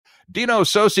Dino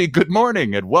Sossi, good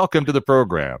morning and welcome to the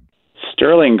program.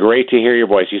 Sterling, great to hear your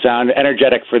voice. You sound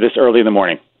energetic for this early in the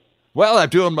morning. Well, I'm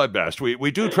doing my best.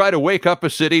 We do try to wake up a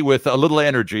city with a little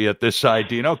energy at this side,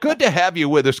 Dino. Good to have you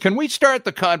with us. Can we start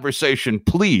the conversation,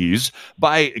 please,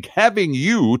 by having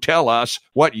you tell us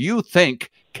what you think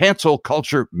cancel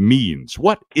culture means?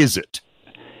 What is it?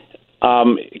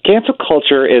 Cancel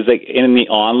culture is, in the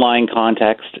online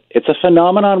context, it's a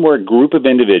phenomenon where a group of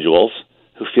individuals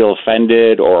who feel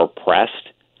offended or oppressed,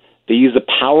 they use the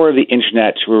power of the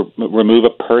internet to remove a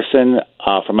person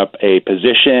from a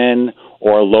position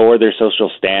or lower their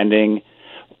social standing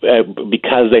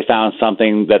because they found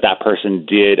something that person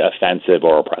did offensive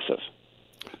or oppressive.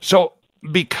 So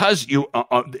because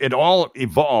it all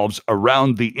evolves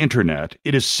around the internet,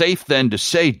 it is safe then to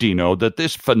say, Dino, that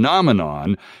this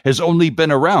phenomenon has only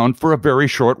been around for a very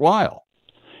short while.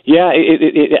 Yeah,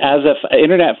 it as an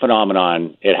internet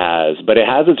phenomenon, it has, but it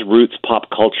has its roots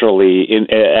pop culturally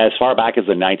as far back as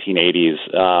the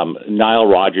 1980s. Nile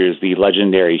Rodgers, the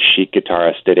legendary Chic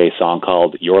guitarist, did a song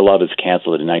called "Your Love Is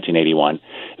Cancelled" in 1981.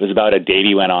 It was about a date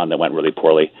he went on that went really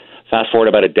poorly. Fast forward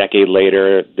about a decade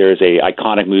later, there's a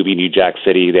iconic movie, New Jack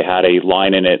City. They had a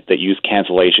line in it that used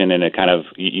cancellation, and it kind of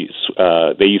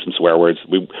they used some swear words.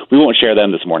 We won't share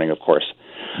them this morning, of course.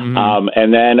 Mm-hmm.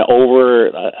 And then over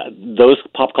those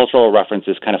pop cultural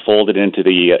references kind of folded into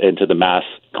the mass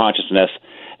consciousness.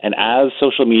 And as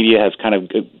social media has kind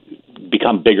of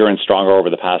become bigger and stronger over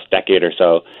the past decade or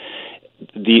so,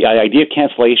 the idea of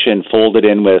cancellation folded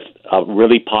in with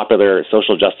really popular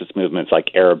social justice movements like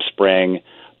Arab Spring,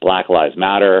 Black Lives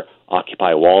Matter,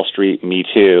 Occupy Wall Street, Me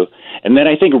Too. And then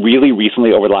I think really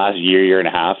recently, over the last year and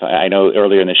a half, I know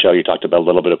earlier in the show you talked about a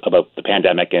little bit about the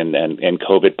pandemic and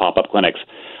COVID pop-up clinics.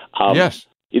 Yes.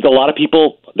 A lot of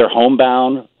people, they're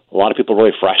homebound. A lot of people are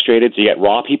really frustrated. So you get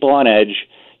raw people on edge.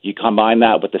 You combine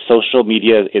that with the social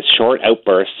media, it's short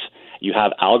outbursts. You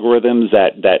have algorithms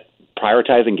that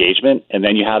prioritize engagement, and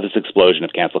then you have this explosion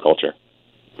of cancel culture.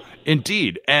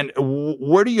 Indeed. And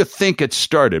where do you think it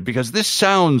started? Because this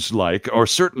sounds like, or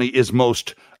certainly is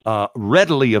most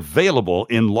readily available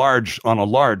on a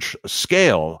large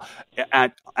scale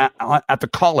at the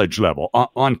college level,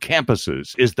 on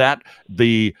campuses. Is that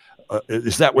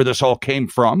where this all came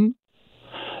from?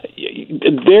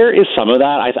 There is some of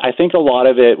that. I think a lot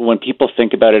of it, when people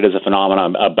think about it as a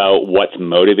phenomenon about what's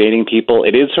motivating people,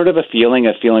 it is sort of a feeling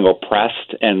of feeling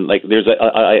oppressed. And like there's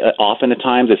often at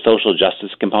times a social justice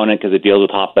component because it deals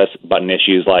with hot button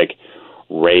issues like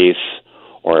race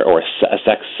or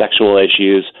sexual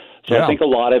issues. So yeah. I think a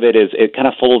lot of it kind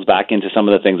of folds back into some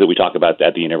of the things that we talk about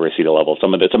at the university level,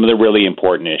 some of the really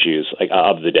important issues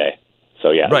of the day. So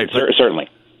yeah, right. Certainly.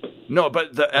 No,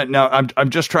 but now I'm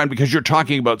just trying, because you're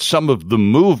talking about some of the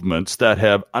movements that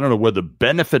have, I don't know whether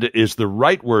benefit is the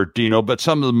right word, Dino, but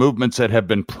some of the movements that have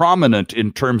been prominent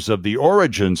in terms of the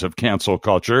origins of cancel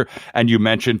culture. And you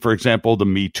mentioned, for example, the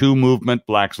Me Too movement,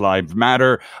 Black Lives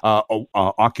Matter,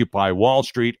 Occupy Wall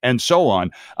Street, and so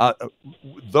on.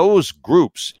 Those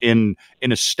groups in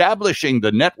establishing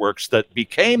the networks that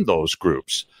became those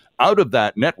groups, out of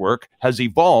that network has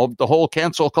evolved the whole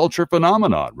cancel culture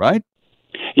phenomenon, right?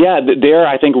 Yeah, there are,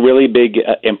 I think, really big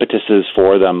impetuses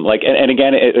for them. Like, and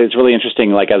again, it's really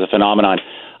interesting, like, as a phenomenon.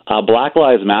 Black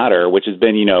Lives Matter, which has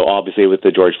been, obviously with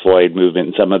the George Floyd movement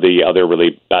and some of the other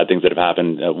really bad things that have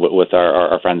happened with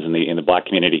our friends in the black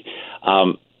community.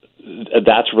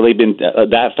 That's really been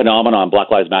that phenomenon. Black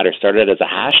Lives Matter started as a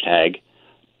hashtag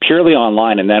purely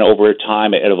online, and then over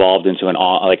time it evolved into an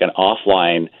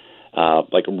offline,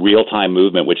 real time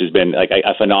movement, which has been like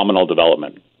a phenomenal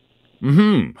development.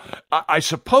 Hmm. I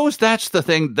suppose that's the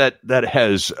thing that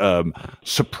has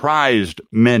surprised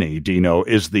many, Dino,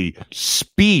 is the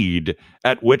speed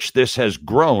at which this has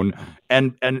grown,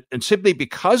 and simply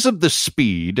because of the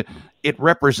speed, it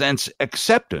represents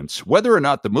acceptance. Whether or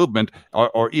not the movement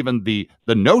or even the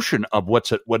notion of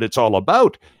what it's all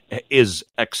about is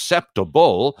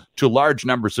acceptable to large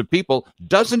numbers of people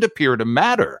doesn't appear to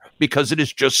matter because it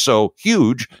is just so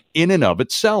huge in and of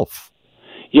itself.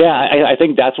 Yeah, I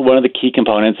think that's one of the key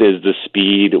components is the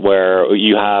speed, where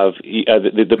you have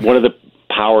one of the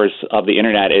powers of the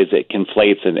internet is it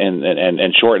conflates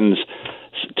and shortens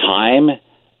time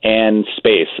and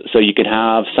space. So you can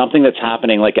have something that's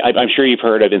happening, like I'm sure you've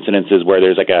heard of incidences where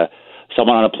there's like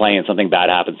someone on a plane, something bad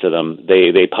happens to them.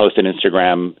 They post an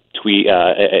Instagram tweet,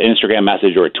 an Instagram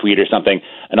message or a tweet or something,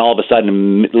 and all of a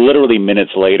sudden, literally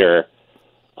minutes later,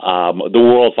 the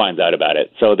world finds out about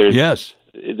it. So there's yes.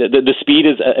 The speed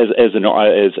is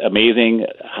amazing.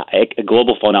 A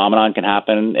global phenomenon can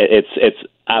happen. It's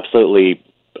absolutely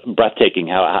breathtaking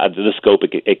how the scope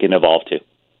it can evolve to.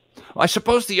 I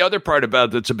suppose the other part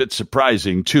about that's a bit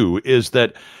surprising too is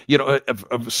that,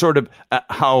 sort of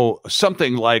how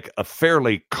something like a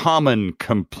fairly common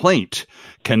complaint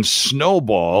can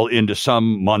snowball into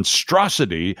some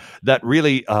monstrosity that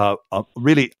really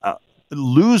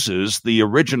loses the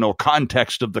original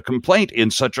context of the complaint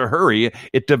in such a hurry.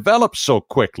 It develops so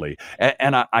quickly.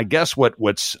 And I guess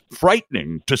what's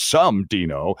frightening to some,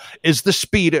 Dino, is the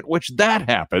speed at which that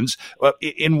happens,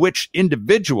 in which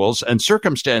individuals and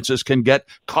circumstances can get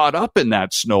caught up in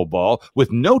that snowball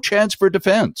with no chance for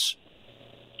defense.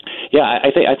 Yeah,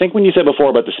 I think when you said before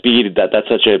about the speed, that's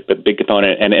such a big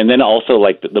component, and then also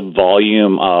like the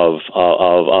volume of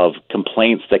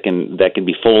complaints that can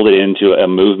be folded into a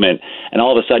movement, and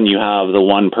all of a sudden you have the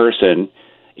one person,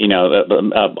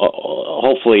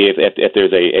 hopefully if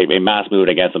there's a mass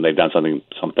movement against them, they've done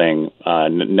something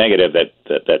negative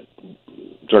that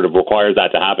sort of requires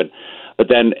that to happen. But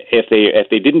then if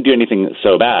they didn't do anything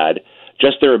so bad,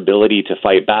 just their ability to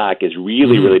fight back is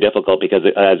really, really difficult because,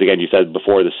 as again you said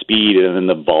before, the speed and then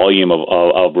the volume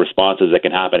of responses that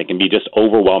can happen, it can be just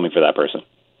overwhelming for that person.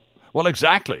 Well,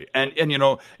 exactly. And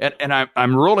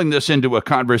I'm rolling this into a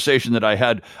conversation that I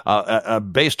had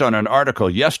based on an article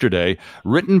yesterday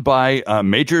written by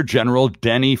Major General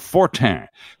Danny Fortin,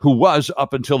 who was,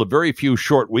 up until a very few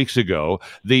short weeks ago,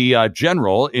 the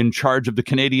general in charge of the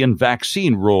Canadian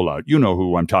vaccine rollout. You know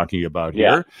who I'm talking about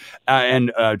here.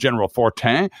 And General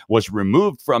Fortin was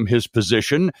removed from his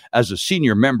position as a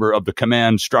senior member of the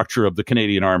command structure of the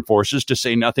Canadian Armed Forces, to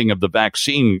say nothing of the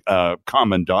vaccine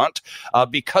commandant,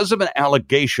 because of an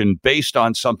allegation based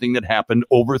on something that happened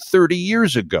over 30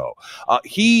 years ago.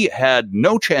 He had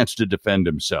no chance to defend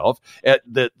himself.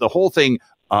 The whole thing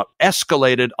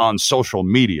escalated on social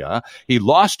media. He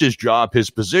lost his job, his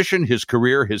position, his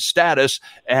career, his status,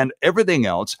 and everything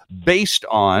else based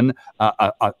on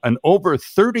an over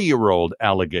 30-year-old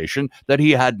allegation that he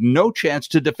had no chance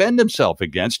to defend himself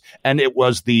against. And it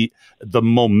was the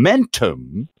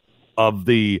momentum of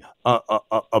the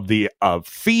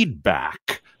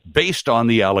feedback based on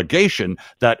the allegation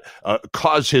that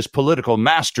caused his political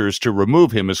masters to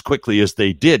remove him as quickly as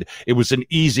they did. It was an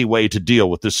easy way to deal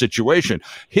with the situation.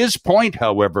 His point,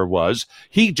 however, was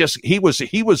he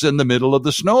was in the middle of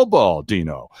the snowball,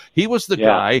 Dino. He was the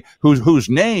guy whose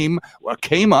name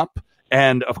came up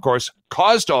and, of course,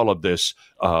 caused all of this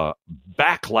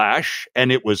backlash,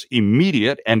 and it was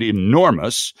immediate and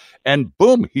enormous, and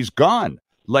boom, he's gone.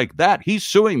 Like that. He's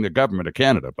suing the government of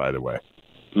Canada, by the way.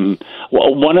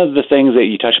 Well, one of the things that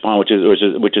you touched upon,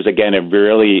 which is again a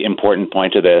really important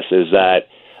point to this, is that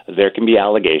there can be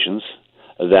allegations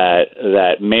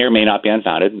that may or may not be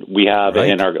unfounded. We have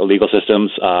in our legal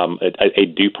systems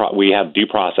we have due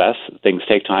process. Things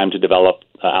take time to develop.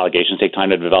 Allegations take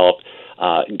time to develop.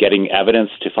 Getting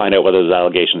evidence to find out whether those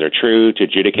allegations are true, to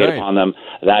adjudicate upon them,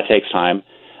 that takes time.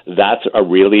 That's a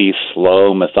really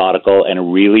slow, methodical,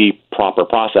 and really proper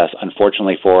process,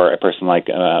 unfortunately, for a person like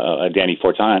Danny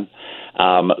Fortin.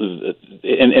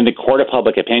 In the court of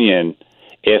public opinion,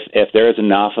 if there is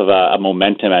enough of a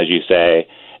momentum, as you say,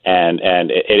 and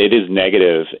it is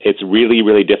negative, it's really,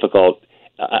 really difficult.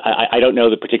 I don't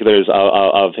know the particulars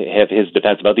of his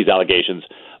defense about these allegations,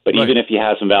 but even if he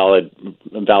has some valid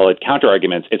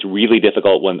counter-arguments, it's really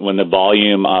difficult when the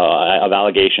volume of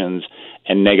allegations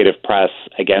and negative press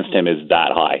against him is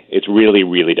that high. It's really,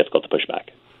 really difficult to push back.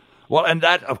 Well, and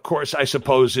that, of course, I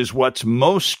suppose, is what's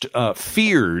most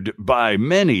feared by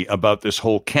many about this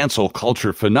whole cancel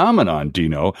culture phenomenon,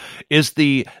 Dino, is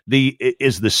the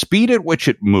speed at which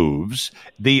it moves,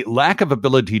 the lack of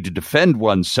ability to defend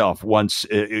oneself once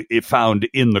it found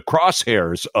in the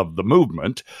crosshairs of the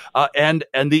movement, and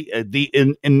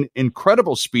the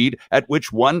incredible speed at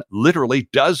which one literally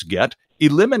does get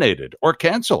eliminated or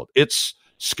canceled. It's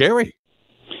scary.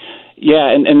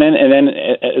 Yeah, and then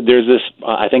there's this,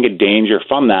 I think, a danger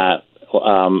from that.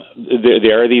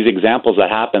 There are these examples that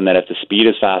happen that if the speed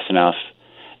is fast enough,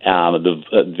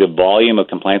 the volume of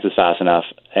complaints is fast enough,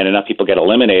 and enough people get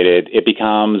eliminated, it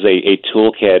becomes a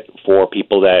toolkit for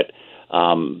people that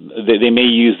they may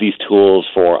use these tools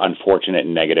for unfortunate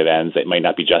and negative ends that might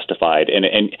not be justified. And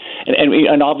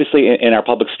obviously, in our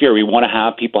public sphere, we want to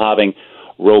have people having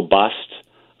robust,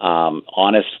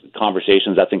 honest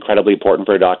conversations. That's incredibly important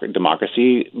for a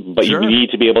democracy. But you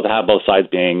need to be able to have both sides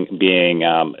being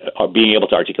able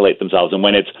to articulate themselves. And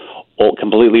when it's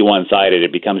completely one-sided,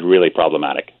 it becomes really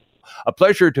problematic. A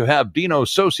pleasure to have Dino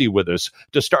Sossi with us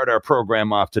to start our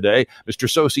program off today. Mr.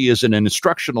 Sossi is an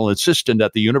instructional assistant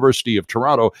at the University of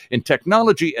Toronto in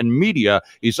technology and media.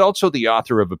 He's also the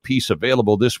author of a piece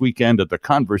available this weekend at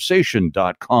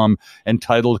theconversation.com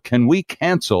entitled, Can We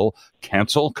Cancel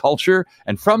Culture?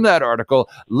 And from that article,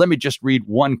 let me just read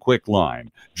one quick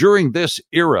line. During this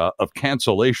era of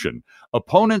cancellation,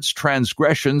 opponents'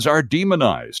 transgressions are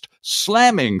demonized.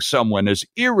 Slamming someone as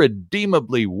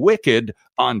irredeemably wicked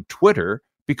on Twitter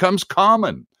becomes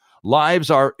common.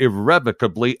 Lives are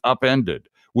irrevocably upended.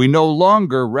 We no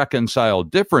longer reconcile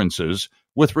differences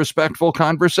with respectful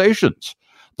conversations.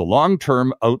 The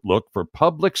long-term outlook for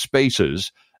public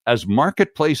spaces as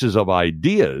marketplaces of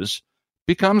ideas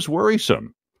becomes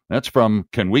worrisome. That's from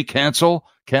Can We Cancel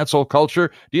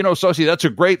Culture? Dino Sossi, that's a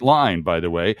great line, by the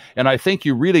way, and I think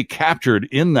you really captured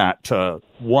in that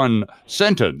one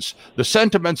sentence the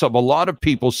sentiments of a lot of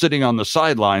people sitting on the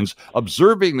sidelines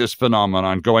observing this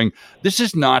phenomenon going, this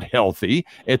is not healthy,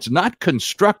 it's not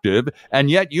constructive, and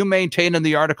yet you maintain in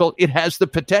the article it has the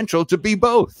potential to be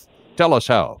both. Tell us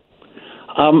how.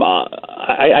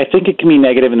 I think it can be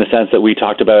negative in the sense that we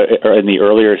talked about in the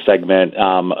earlier segment.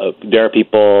 There are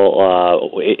people,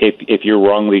 if you're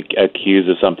wrongly accused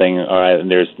of something,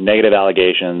 and there's negative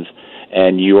allegations,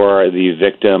 and you are the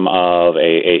victim of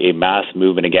a mass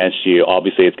movement against you,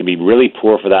 obviously it's going to be really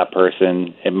poor for that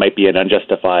person. It might be an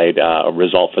unjustified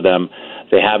result for them.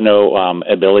 They have no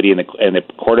ability in the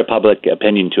court of public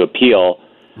opinion to appeal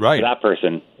to that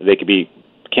person. They could be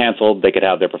canceled, they could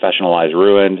have their professional lives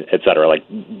ruined, etc. Like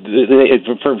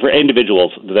for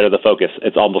individuals that are the focus,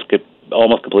 it's almost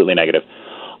completely negative.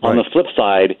 On the flip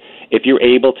side, if you're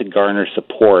able to garner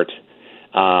support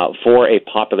for a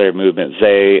popular movement,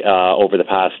 say over the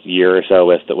past year or so,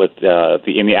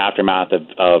 in the aftermath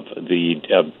of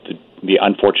the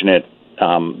unfortunate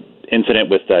incident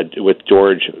with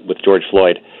George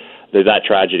Floyd, that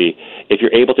tragedy, if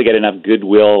you're able to get enough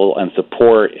goodwill and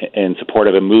support in support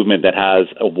of a movement that has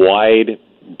a wide,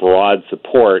 broad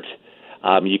support,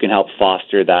 you can help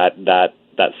foster that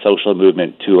social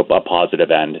movement to a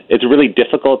positive end. It's really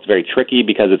difficult. It's very tricky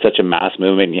because it's such a mass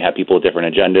movement and you have people with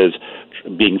different agendas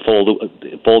being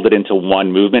folded into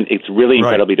one movement. It's really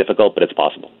incredibly difficult, but it's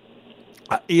possible.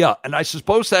 Yeah, and I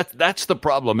suppose that's the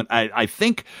problem. And I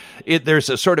think there's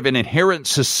a sort of an inherent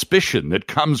suspicion that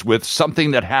comes with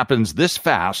something that happens this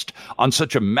fast on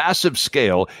such a massive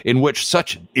scale in which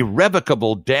such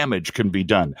irrevocable damage can be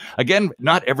done. Again,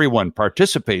 not everyone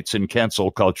participates in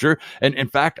cancel culture. And in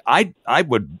fact, I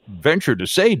would venture to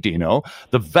say, Dino,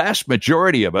 the vast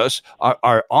majority of us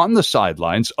are on the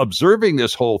sidelines observing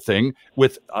this whole thing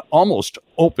with almost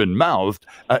open-mouthed,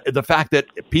 the fact that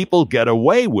people get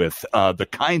away with the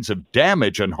kinds of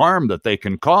damage and harm that they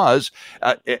can cause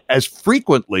as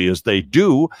frequently as they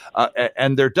do,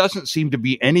 and there doesn't seem to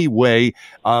be any way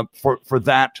for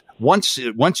that. Once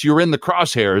you're in the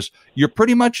crosshairs, you're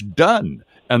pretty much done,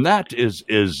 and that is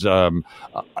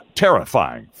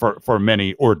terrifying for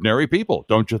many ordinary people,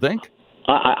 don't you think?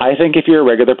 I think if you're a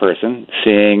regular person,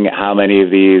 seeing how many of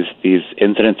these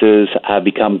incidences have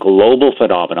become global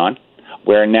phenomenon,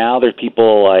 where now there's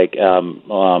people like,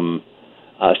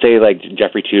 say, like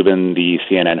Jeffrey Toobin, the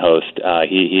CNN host.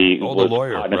 He was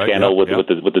caught in a scandal with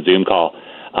the Zoom call.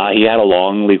 He had a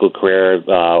long legal career,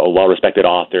 a well-respected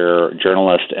author,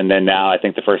 journalist, and then now I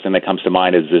think the first thing that comes to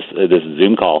mind is this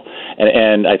Zoom call.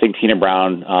 And I think Tina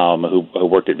Brown, who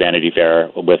worked at Vanity Fair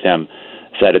with him,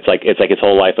 said it's like his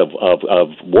whole life of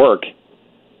work.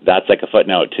 That's like a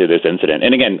footnote to this incident.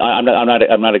 And again, I'm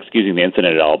not excusing the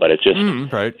incident at all, but it's just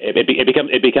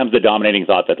it becomes the dominating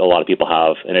thought that a lot of people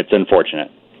have, and it's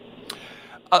unfortunate.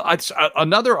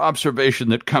 Another observation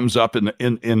that comes up in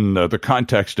the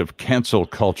context of cancel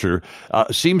culture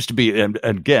seems to be, and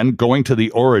again, going to the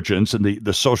origins and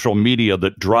the social media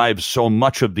that drives so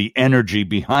much of the energy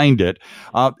behind it.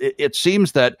 It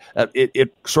seems that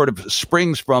it sort of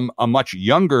springs from a much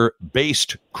younger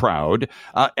based crowd,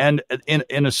 and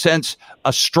in a sense,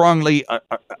 a strongly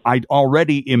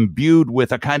already imbued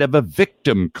with a kind of a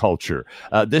victim culture.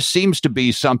 This seems to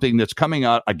be something that's coming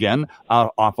out again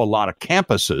off a lot of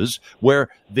campuses, where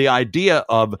the idea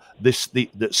of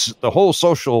the whole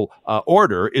social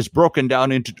order is broken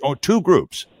down into two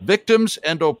groups: victims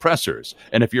and oppressors.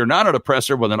 And if you're not an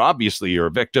oppressor, well, then obviously you're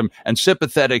a victim and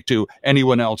sympathetic to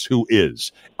anyone else who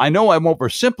is. I know I'm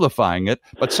oversimplifying it,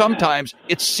 but sometimes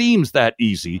it seems that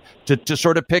easy to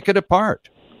sort of pick it apart.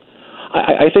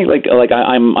 I think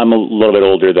I'm a little bit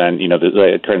older than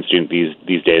the current student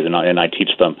these days, and I teach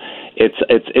them.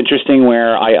 It's interesting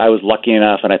where I was lucky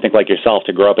enough, and I think like yourself,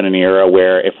 to grow up in an era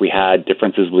where if we had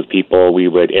differences with people, we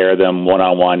would air them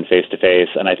one-on-one, face-to-face,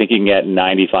 and I think you can get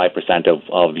 95%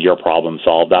 of your problem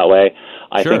solved that way.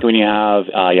 I think when you have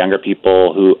younger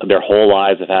people who their whole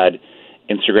lives have had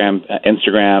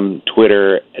Instagram,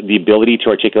 Twitter, the ability to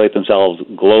articulate themselves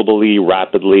globally,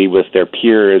 rapidly with their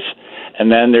peers, and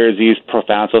then there's these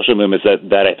profound social movements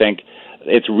that I think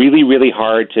it's really, really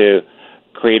hard to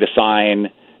create a sign,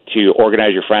 to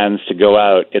organize your friends, to go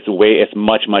out. It's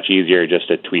much, much easier just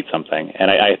to tweet something.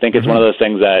 And I think it's one of those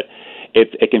things that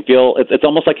it can feel, it's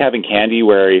almost like having candy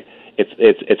where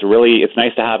it's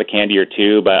nice to have a candy or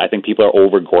two, but I think people are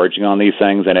overgorging on these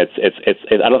things, and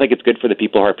I don't think it's good for the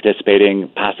people who are participating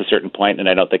past a certain point, and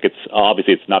I don't think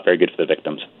it's not very good for the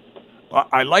victims.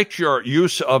 I liked your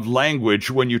use of language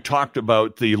when you talked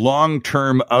about the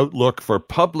long-term outlook for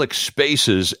public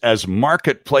spaces as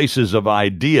marketplaces of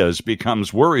ideas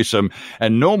becomes worrisome,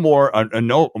 and no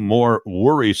more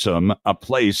worrisome a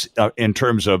place in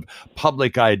terms of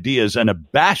public ideas and a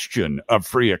bastion of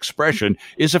free expression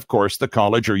is, of course, the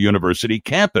college or university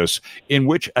campus, in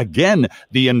which, again,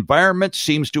 the environment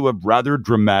seems to have rather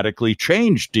dramatically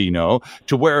changed, Dino,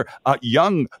 to where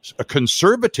young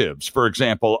conservatives, for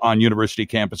example, on university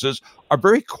campuses are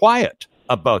very quiet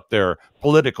about their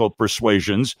political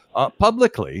persuasions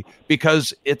publicly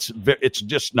because it's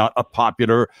just not a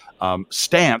popular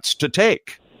stance to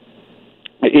take.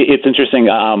 It's interesting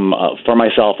for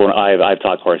myself when I've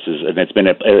taught courses, and it's been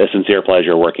a sincere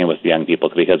pleasure working with the young people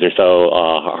because they're so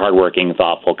hardworking,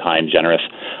 thoughtful, kind, generous.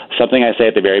 Something I say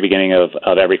at the very beginning of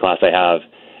every class I have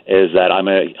is that I'm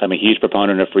a huge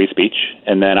proponent of free speech,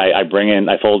 and then I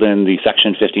fold in the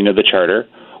Section 15 of the Charter,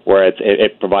 where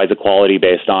it provides equality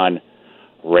based on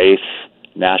race,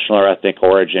 national or ethnic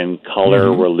origin,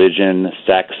 color, religion,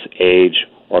 sex, age,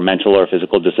 or mental or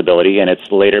physical disability. And it's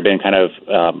later been kind of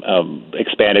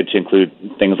expanded to include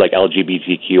things like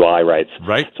LGBTQI rights.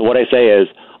 Right. So what I say is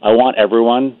I want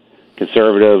everyone,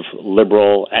 conservative,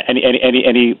 liberal,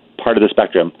 any part of the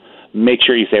spectrum, make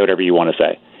sure you say whatever you want to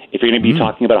say. If you're going to be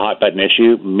talking about a hot button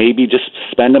issue, maybe just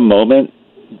spend a moment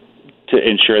to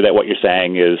ensure that what you're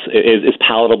saying is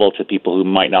palatable to people who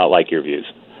might not like your views,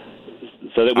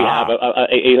 so that we have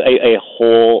a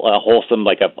wholesome,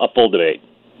 like a full debate.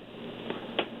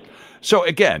 So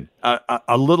again,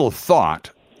 a little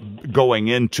thought going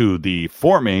into the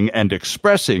forming and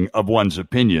expressing of one's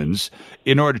opinions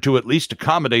in order to at least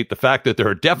accommodate the fact that there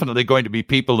are definitely going to be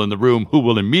people in the room who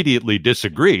will immediately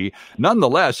disagree.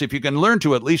 Nonetheless, if you can learn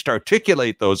to at least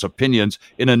articulate those opinions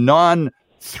in a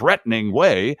non-threatening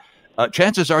way,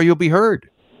 chances are you'll be heard.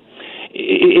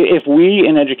 If we,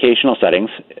 in educational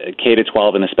settings,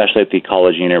 K-12 and especially at the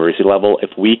college and university level, if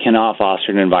we cannot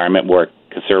foster an environment where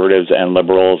conservatives and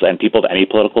liberals and people of any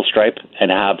political stripe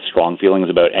and have strong feelings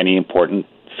about any important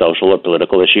social or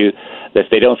political issue, that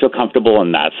if they don't feel comfortable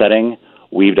in that setting,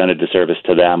 we've done a disservice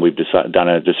to them. We've done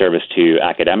a disservice to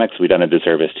academics. We've done a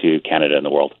disservice to Canada and the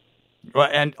world.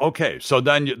 And okay, so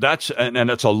then that's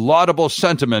it's a laudable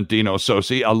sentiment, Dino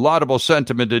Socci, a laudable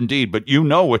sentiment indeed. But you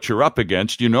know what you're up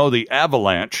against. You know the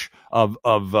avalanche of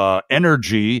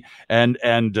energy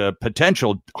and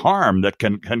potential harm that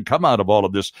can come out of all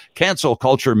of this cancel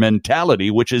culture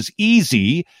mentality, which is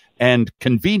easy and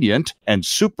convenient and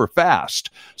super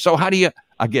fast. So how do you?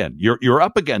 Again, you're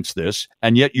up against this,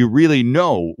 and yet you really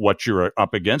know what you're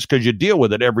up against because you deal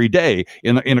with it every day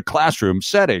in a classroom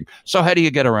setting. So how do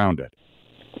you get around it?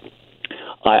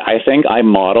 I think I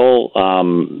model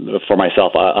for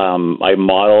myself. I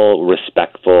model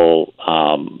respectful,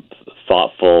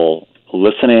 thoughtful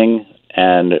listening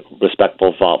and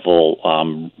respectful,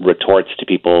 thoughtful retorts to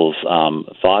people's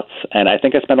thoughts. And I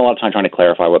think I spend a lot of time trying to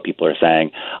clarify what people are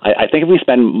saying. I think if we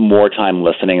spend more time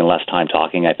listening and less time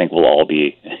talking, I think we'll all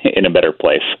be in a better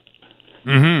place.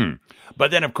 Mm-hmm.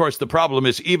 But then, of course, the problem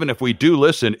is even if we do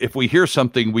listen, if we hear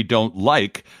something we don't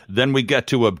like, then we get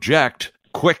to object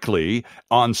quickly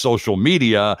on social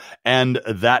media, and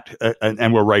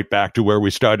we're right back to where we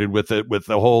started with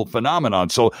the whole phenomenon.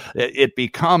 So it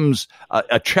becomes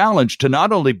a challenge to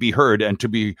not only be heard and to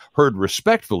be heard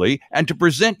respectfully and to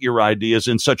present your ideas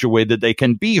in such a way that they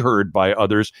can be heard by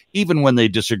others, even when they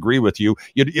disagree with you.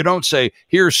 You don't say,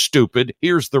 here's stupid,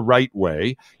 here's the right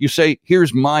way. You say,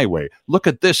 here's my way. Look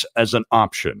at this as an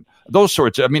option. Those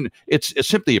sorts. It's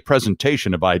simply a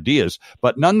presentation of ideas,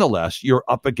 but nonetheless, you're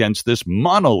up against this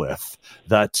monolith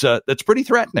that's pretty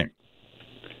threatening.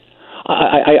 I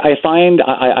I find,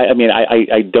 I mean,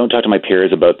 I don't talk to my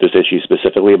peers about this issue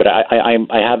specifically, but I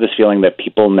have this feeling that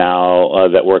people now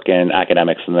that work in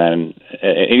academics and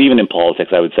even in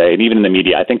politics, I would say, and even in the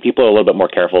media, I think people are a little bit more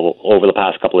careful over the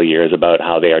past couple of years about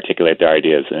how they articulate their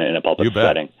ideas in a public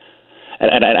setting.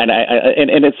 And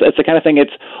it's the kind of thing.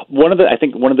 It's one of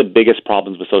the biggest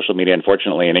problems with social media,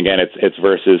 unfortunately. And again, it's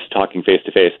versus talking face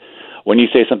to face. When you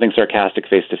say something sarcastic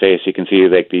face to face, you can see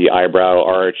like the eyebrow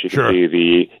arch. You can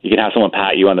see you can have someone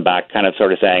pat you on the back, kind of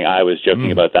sort of saying, "I was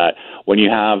joking about that." When you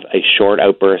have a short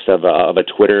outburst of a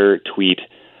Twitter tweet,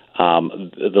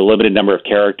 the limited number of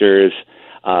characters,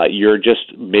 you're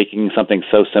just making something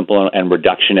so simple and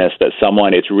reductionist that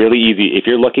it's really easy if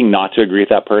you're looking not to agree with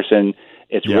that person.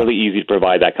 It's really easy to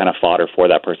provide that kind of fodder for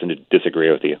that person to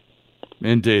disagree with you.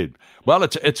 Indeed. Well,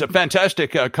 it's a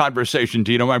fantastic conversation,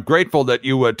 Dino. I'm grateful that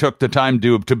you took the time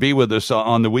to be with us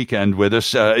on the weekend with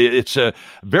us. It's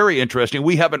very interesting.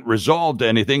 We haven't resolved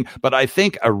anything, but I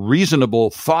think a reasonable,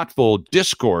 thoughtful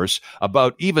discourse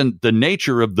about even the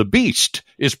nature of the beast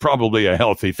is probably a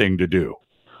healthy thing to do.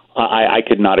 I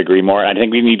could not agree more. I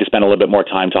think we need to spend a little bit more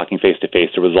time talking face-to-face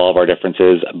to resolve our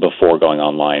differences before going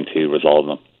online to resolve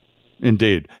them.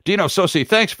 Indeed. Dino Sossi,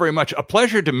 thanks very much. A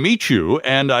pleasure to meet you,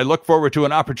 and I look forward to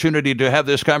an opportunity to have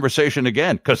this conversation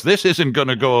again, because this isn't going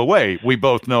to go away. We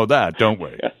both know that, don't we?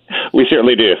 Yeah, we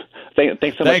certainly do. Thanks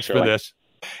so much. Thanks for this.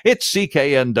 It's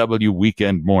CKNW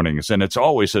Weekend Mornings, and it's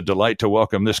always a delight to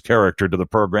welcome this character to the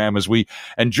program as we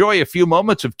enjoy a few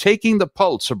moments of taking the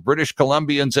pulse of British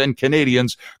Columbians and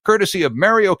Canadians, courtesy of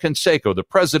Mario Canseco, the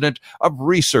president of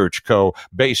Research Co.,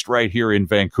 based right here in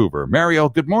Vancouver. Mario,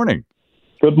 good morning.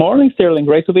 Good morning, Sterling.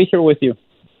 Great to be here with you.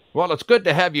 Well, it's good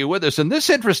to have you with us. And this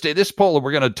poll that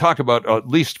we're going to talk about, at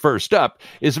least first up,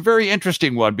 is a very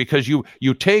interesting one because you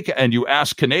take and you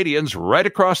ask Canadians right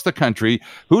across the country,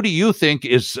 who do you think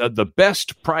is the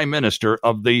best prime minister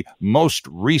of the most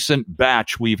recent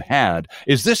batch we've had?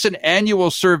 Is this an annual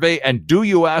survey, and do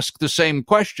you ask the same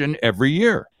question every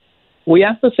year? We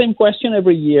ask the same question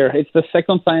every year. It's the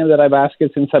second time that I've asked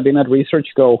it since I've been at Research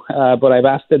Co., but I've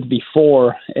asked it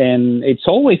before, and it's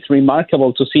always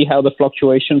remarkable to see how the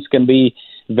fluctuations can be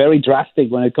very drastic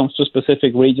when it comes to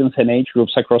specific regions and age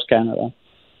groups across Canada.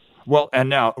 Well, and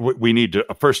now we need to,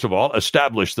 first of all,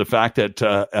 establish the fact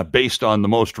that based on the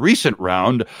most recent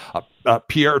round,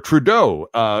 Pierre Trudeau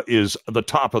is the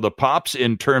top of the pops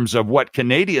in terms of what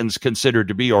Canadians consider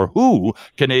to be, or who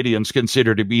Canadians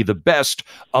consider to be, the best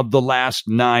of the last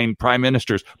 9 prime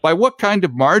ministers. By what kind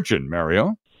of margin,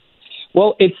 Mario?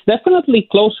 Well, it's definitely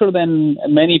closer than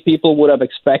many people would have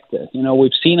expected. You know,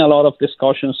 we've seen a lot of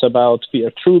discussions about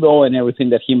Pierre Trudeau and everything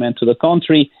that he meant to the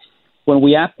country. When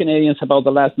we ask Canadians about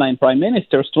the last 9 prime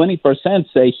ministers, 20%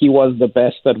 say he was the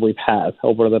best that we've had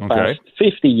over the past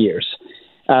 50 years.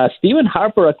 Stephen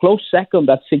Harper, a close second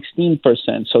at 16%,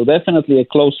 so definitely a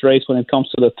close race when it comes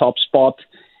to the top spot.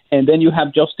 And then you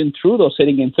have Justin Trudeau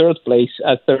sitting in third place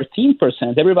at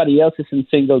 13%. Everybody else is in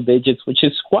single digits, which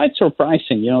is quite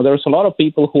surprising. You know, there's a lot of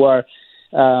people who are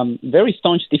very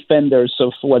staunch defenders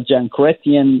of what Jean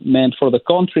Chrétien meant for the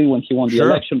country when he won the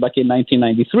election back in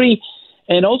 1993.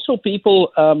 And also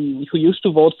people who used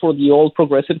to vote for the old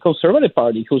Progressive Conservative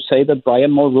Party who say that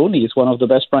Brian Mulroney is one of the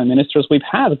best prime ministers we've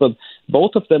had, but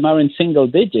both of them are in single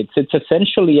digits. It's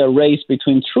essentially a race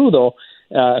between Trudeau,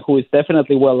 who is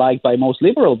definitely well-liked by most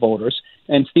Liberal voters,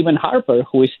 and Stephen Harper,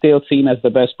 who is still seen as the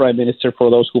best prime minister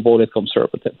for those who voted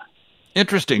Conservative.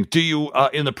 Interesting. Do you,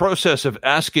 in the process of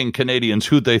asking Canadians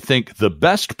who they think the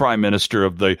best prime minister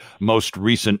of the most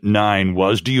recent 9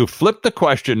 was, do you flip the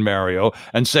question, Mario,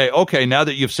 and say, okay, now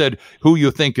that you've said who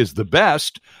you think is the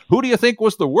best, who do you think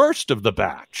was the worst of the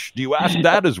batch? Do you ask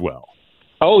that as well?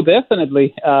 Oh,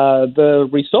 definitely. The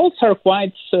results are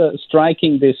quite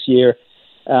striking this year.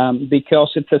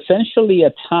 Because it's essentially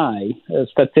a tie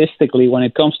statistically when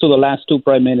it comes to the last 2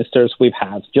 prime ministers we've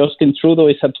had. Justin Trudeau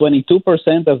is at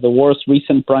 22% as the worst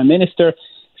recent prime minister.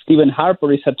 Stephen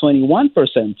Harper is at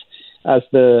 21% as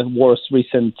the worst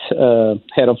recent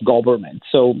head of government.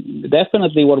 So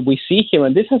definitely what we see here,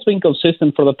 and this has been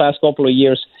consistent for the past couple of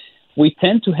years, we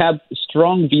tend to have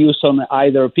strong views on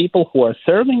either people who are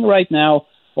serving right now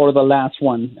or the last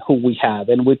one who we have.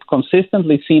 And we've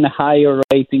consistently seen a higher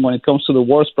rating when it comes to the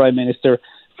worst prime minister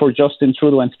for Justin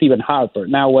Trudeau and Stephen Harper.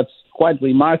 Now, what's quite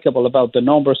remarkable about the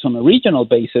numbers on a regional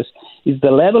basis is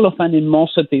the level of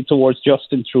animosity towards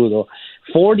Justin Trudeau.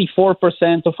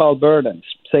 44% of Albertans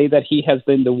say that he has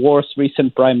been the worst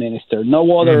recent prime minister.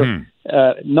 No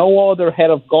other head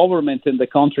of government in the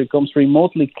country comes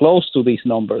remotely close to these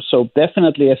numbers. So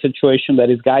definitely a situation that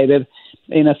is guided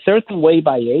in a certain way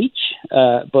by age,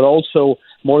 but also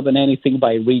more than anything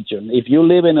by region. If you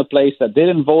live in a place that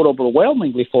didn't vote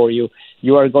overwhelmingly for you,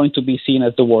 you are going to be seen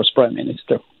as the worst prime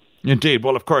minister. Indeed.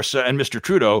 Well, of course, and Mr.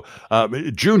 Trudeau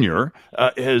Jr.,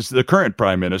 as the current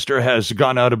prime minister, has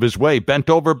gone out of his way, bent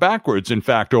over backwards, in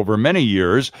fact, over many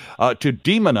years, to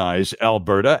demonize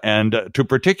Alberta and to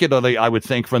particularly, I would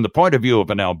think, from the point of view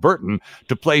of an Albertan,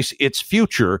 to place its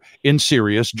future in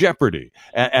serious jeopardy.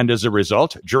 And as a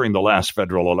result, during the last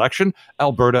federal election,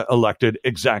 Alberta elected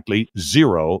exactly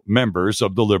 0 members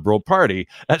of the Liberal Party.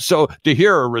 And so to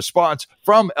hear a response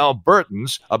from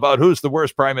Albertans about who's the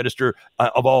worst prime minister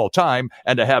of all time,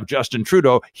 and to have Justin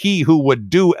Trudeau, he who would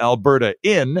do Alberta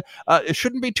in, it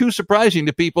shouldn't be too surprising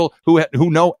to people who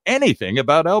know anything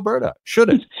about Alberta, should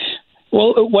it?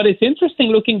 Well, what is interesting,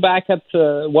 looking back at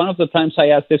one of the times I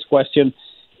asked this question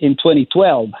in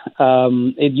 2012,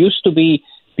 it used to be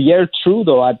Pierre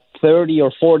Trudeau at 30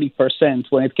 or 40%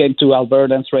 when it came to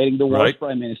Albertans rating the worst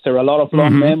prime minister. A lot of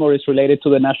long memories related to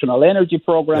the National Energy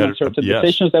Program and certain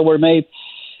decisions that were made.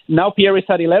 Now Pierre is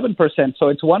at 11%, so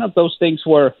it's one of those things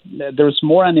where there's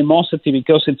more animosity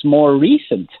because it's more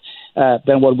recent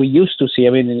than what we used to see. I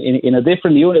mean, in a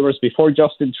different universe, before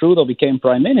Justin Trudeau became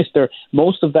prime minister,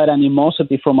 most of that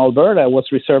animosity from Alberta was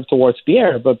reserved towards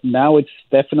Pierre, but now it's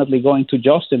definitely going to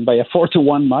Justin by a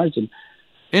 4-1 margin.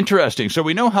 Interesting. So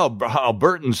we know how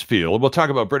Albertans feel. We'll talk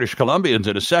about British Columbians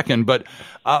in a second, but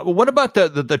what about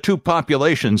the two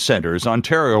population centers,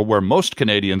 Ontario, where most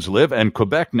Canadians live, and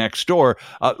Quebec next door,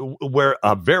 where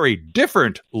a very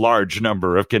different large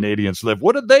number of Canadians live?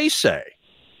 What did they say?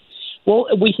 Well,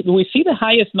 we see the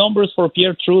highest numbers for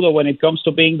Pierre Trudeau when it comes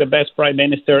to being the best prime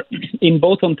minister in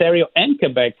both Ontario and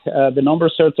Quebec. The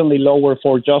numbers certainly lower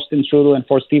for Justin Trudeau and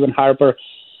for Stephen Harper.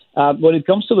 When it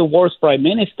comes to the worst prime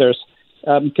ministers,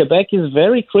 Quebec is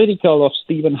very critical of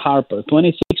Stephen Harper.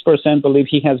 26% believe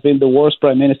he has been the worst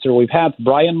prime minister we've had.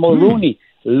 Brian Mulroney,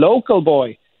 local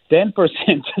boy, 10%.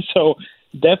 So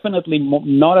definitely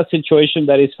not a situation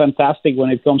that is fantastic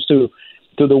when it comes to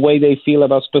the way they feel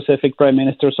about specific prime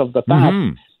ministers of the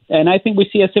past. And I think we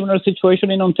see a similar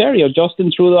situation in Ontario.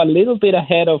 Justin Trudeau a little bit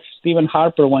ahead of Stephen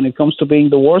Harper when it comes to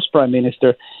being the worst prime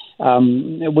minister,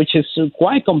 which is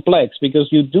quite complex because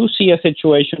you do see a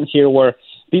situation here where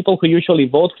people who usually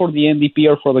vote for the NDP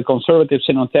or for the Conservatives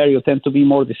in Ontario tend to be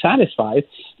more dissatisfied,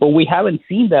 but we haven't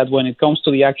seen that when it comes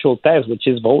to the actual test, which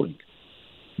is voting.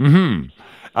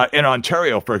 In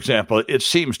Ontario, for example, it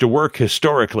seems to work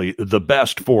historically the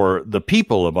best for the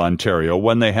people of Ontario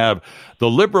when they have the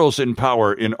Liberals in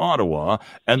power in Ottawa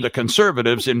and the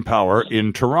Conservatives in power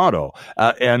in Toronto,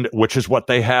 and which is what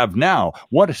they have now.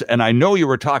 And I know you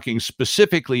were talking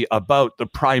specifically about the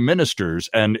prime ministers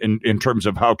and in terms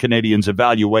of how Canadians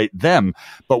evaluate them.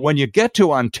 But when you get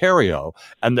to Ontario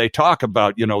and they talk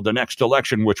about, the next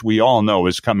election, which we all know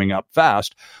is coming up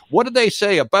fast, what do they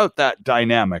say about that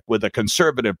dynamic with the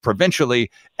Conservative provincially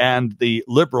and the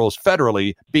Liberals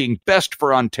federally being best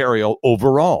for Ontario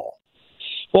overall?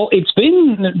 Well, it's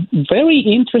been very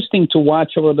interesting to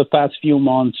watch over the past few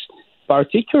months,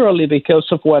 particularly because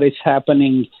of what is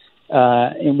happening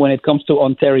when it comes to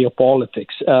Ontario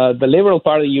politics. The Liberal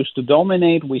Party used to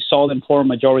dominate. We saw them form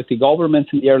majority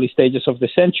governments in the early stages of the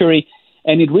century,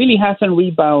 and it really hasn't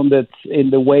rebounded in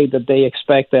the way that they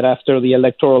expected after the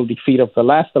electoral defeat of the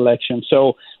last election.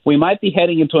 So we might be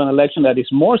heading into an election that is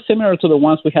more similar to the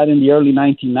ones we had in the early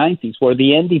 1990s, where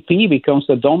the NDP becomes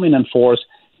the dominant force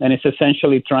and is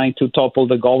essentially trying to topple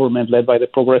the government led by the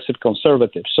Progressive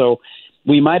Conservatives. So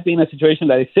we might be in a situation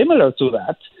that is similar to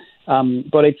that,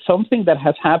 but it's something that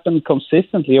has happened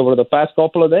consistently over the past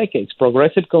couple of decades.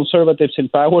 Progressive Conservatives in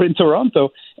power in Toronto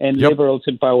and Liberals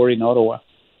in power in Ottawa.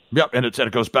 Yep, and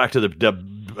it goes back to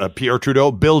the Pierre Trudeau,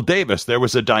 Bill Davis. There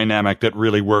was a dynamic that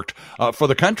really worked for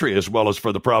the country as well as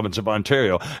for the province of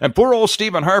Ontario. And poor old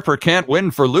Stephen Harper can't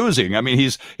win for losing. I mean,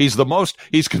 he's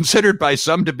considered by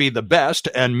some to be the best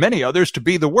and many others to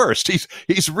be the worst.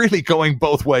 He's really going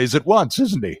both ways at once,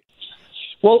 isn't he?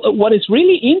 Well, what is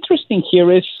really interesting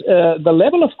here is the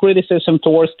level of criticism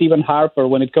towards Stephen Harper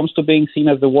when it comes to being seen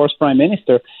as the worst prime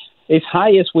minister is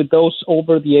highest with those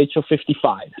over the age of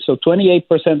 55. So 28%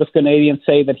 of Canadians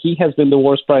say that he has been the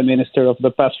worst prime minister of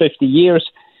the past 50 years.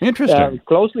 Interesting.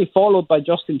 Closely followed by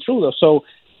Justin Trudeau. So,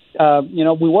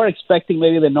 we were expecting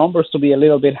maybe the numbers to be a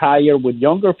little bit higher with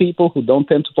younger people who don't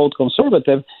tend to vote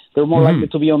Conservative. They're more likely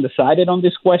to be undecided on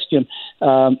this question.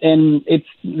 And it's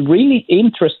really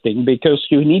interesting because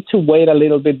you need to wait a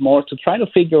little bit more to try to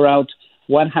figure out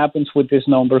what happens with these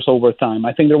numbers over time.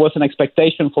 I think there was an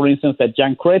expectation, for instance, that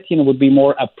Jan Chrétien would be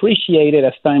more appreciated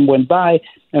as time went by,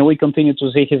 and we continue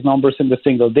to see his numbers in the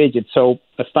single digits. So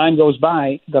as time goes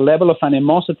by, the level of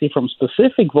animosity from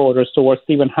specific voters towards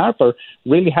Stephen Harper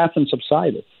really hasn't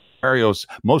subsided. Mario's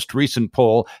most recent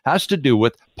poll has to do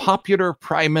with popular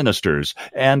prime ministers.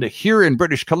 And here in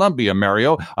British Columbia,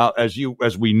 Mario, as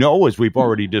we know, as we've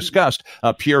already discussed,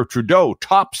 Pierre Trudeau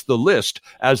tops the list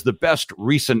as the best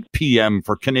recent PM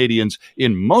for Canadians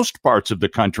in most parts of the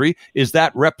country. Is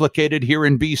that replicated here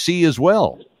in BC as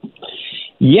well?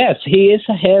 Yes, he is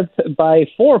ahead by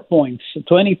 4 points.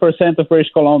 20% of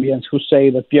British Columbians who say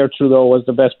that Pierre Trudeau was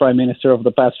the best prime minister of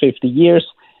the past 50 years.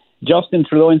 Justin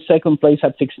Trudeau in second place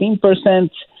at 16%,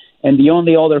 and the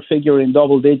only other figure in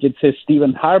double digits is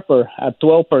Stephen Harper at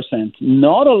 12%.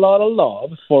 Not a lot of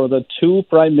love for the two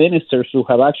prime ministers who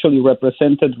have actually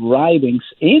represented ridings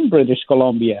in British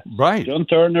Columbia. Right. John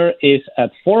Turner is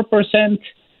at 4%.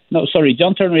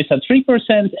 John Turner is at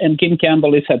 3%, and Kim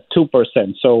Campbell is at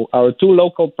 2%. So our two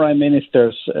local prime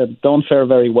ministers don't fare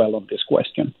very well on this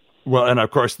question. Well, and of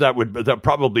course, that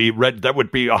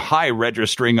would be a high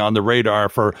registering on the radar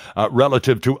for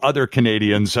relative to other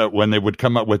Canadians when they would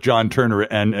come up with John Turner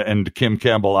and Kim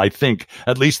Campbell. I think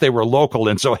at least they were local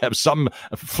and so have some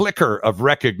flicker of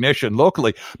recognition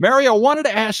locally. Mario, I wanted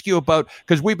to ask you about,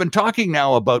 because we've been talking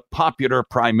now about popular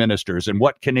prime ministers and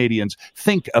what Canadians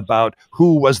think about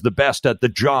who was the best at the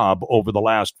job over the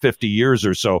last 50 years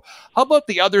or so. How about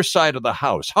the other side of the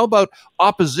house? How about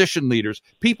opposition leaders,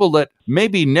 people that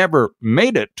maybe never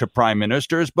made it to prime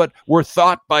ministers, but were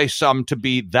thought by some to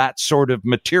be that sort of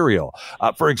material?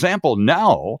 For example,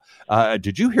 now,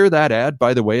 did you hear that ad,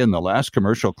 by the way, in the last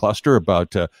commercial cluster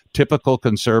about typical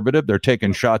conservative? They're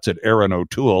taking shots at Erin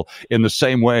O'Toole in the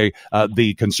same way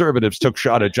the conservatives took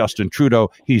shot at Justin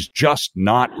Trudeau. He's just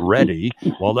not ready.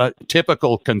 Well, that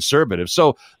typical conservative.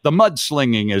 So the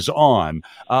mudslinging is on.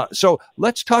 So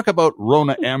let's talk about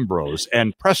Rona Ambrose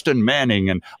and Preston Manning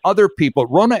and other people.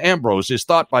 Rona Ambrose is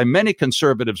thought by many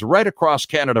conservatives right across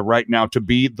Canada right now to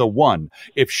be the one.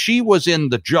 If she was in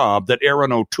the job that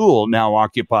Erin O'Toole now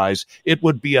occupies, it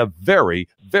would be a very,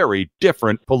 very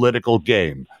different political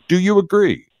game. Do you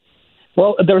agree?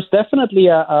 Well, there's definitely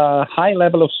a high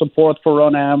level of support for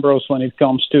Rona Ambrose when it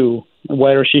comes to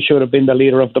whether she should have been the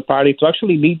leader of the party to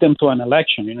actually lead them to an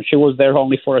election. You know, she was there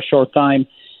only for a short time.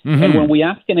 Mm-hmm. And when we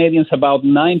ask Canadians about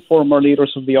 9 former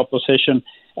leaders of the opposition,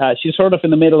 she's sort of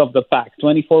in the middle of the pack.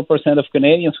 24% of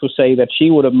Canadians who say that she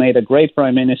would have made a great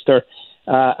prime minister,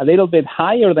 a little bit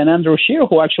higher than Andrew Scheer,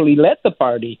 who actually led the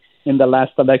party in the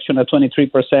last election at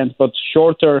 23%, but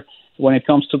shorter when it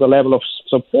comes to the level of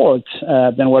support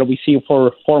than what we see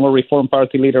for former Reform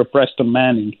Party leader Preston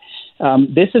Manning.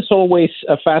 This is always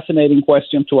a fascinating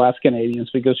question to ask Canadians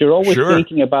because you're always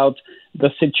thinking about the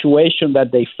situation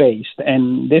that they faced.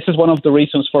 And this is one of the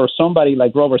reasons for somebody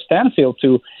like Robert Stanfield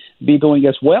to be doing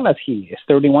as well as he is.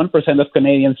 31% of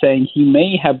Canadians saying he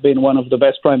may have been one of the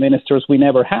best prime ministers we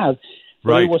never had.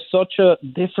 Right. It was such a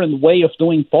different way of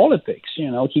doing politics.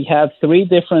 You know, he had 3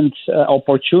 different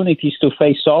opportunities to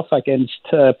face off against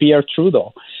Pierre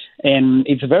Trudeau. And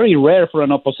it's very rare for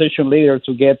an opposition leader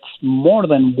to get more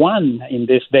than one in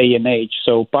this day and age.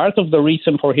 So part of the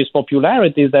reason for his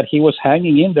popularity is that he was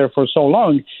hanging in there for so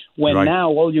long when now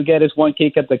all you get is one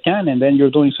kick at the can and then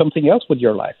you're doing something else with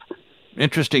your life.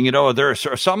 Interesting. You know, there are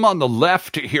some on the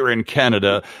left here in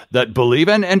Canada that believe,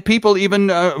 and people even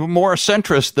more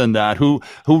centrist than that, who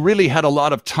really had a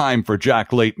lot of time for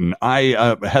Jack Layton.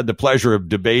 I had the pleasure of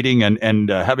debating and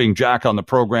having Jack on the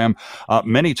program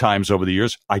many times over the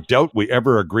years. I doubt we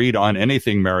ever agreed on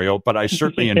anything, Mario, but I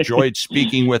certainly enjoyed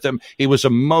speaking with him. He was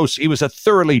a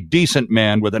thoroughly decent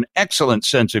man with an excellent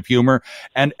sense of humor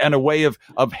and a way of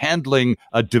handling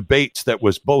debates that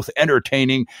was both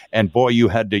entertaining and, boy, you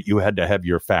had to have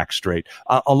your facts straight.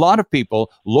 A lot of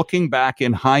people looking back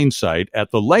in hindsight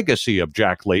at the legacy of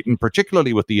Jack Layton,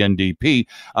 particularly with the NDP,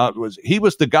 he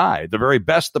was the guy, the very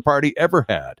best the party ever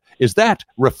had. Is that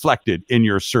reflected in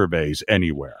your surveys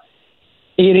anywhere?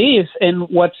 It is. And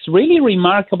what's really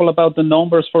remarkable about the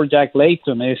numbers for Jack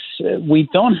Layton is we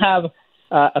don't have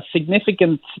a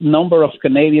significant number of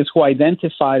Canadians who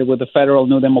identified with the federal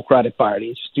New Democratic Party.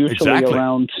 It's usually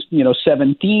around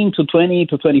 17 to 20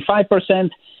 to 25%.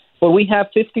 But we have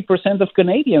 50% of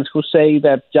Canadians who say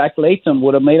that Jack Layton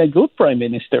would have made a good prime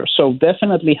minister. So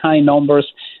definitely high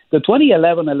numbers. The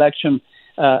 2011 election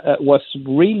was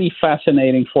really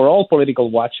fascinating for all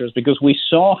political watchers because we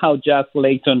saw how Jack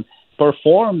Layton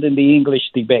performed in the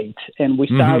English debate, and we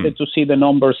started to see the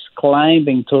numbers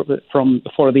climbing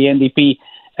for the NDP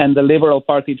and the Liberal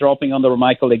Party dropping under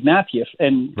Michael Ignatieff.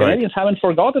 And Canadians haven't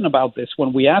forgotten about this.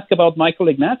 When we ask about Michael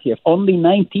Ignatieff, only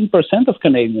 19% of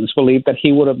Canadians believe that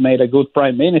he would have made a good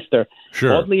prime minister.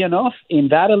 Sure. Oddly enough, in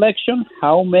that election,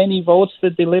 how many votes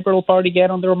did the Liberal Party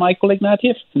get under Michael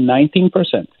Ignatieff?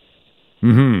 19%.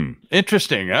 Mm-hmm.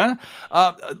 Interesting, huh?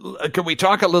 Can we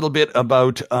talk a little bit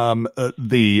about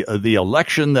the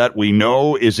election that we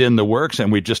know is in the works,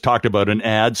 and we just talked about an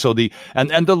ad. So the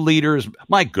leaders,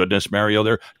 my goodness, Mario,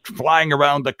 they're flying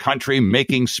around the country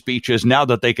making speeches. Now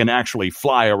that they can actually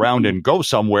fly around and go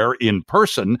somewhere in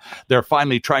person, they're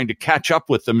finally trying to catch up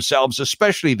with themselves,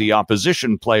 especially the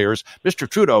opposition players. Mr.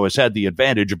 Trudeau has had the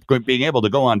advantage of being able to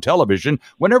go on television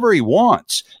whenever he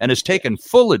wants, and has taken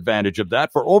full advantage of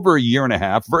that for over a year and a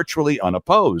half, virtually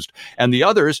unopposed. And the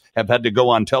others have had to go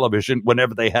on television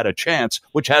whenever they had a chance,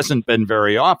 which hasn't been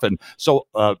very often. So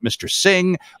Mr.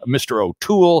 Singh, Mr.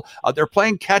 O'Toole, they're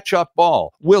playing catch-up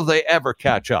ball. Will they ever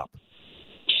catch up?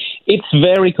 It's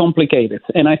very complicated.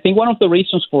 And I think one of the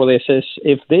reasons for this is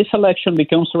if this election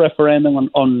becomes a referendum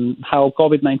on how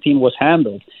COVID-19 was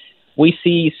handled, we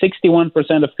see 61%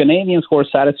 of Canadians who are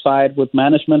satisfied with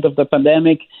management of the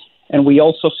pandemic. And we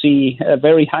also see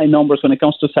very high numbers when it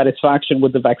comes to satisfaction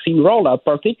with the vaccine rollout,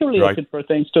 particularly as it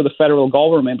pertains to the federal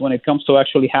government when it comes to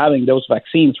actually having those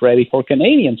vaccines ready for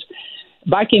Canadians.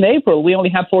 Back in April, we only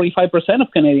had 45%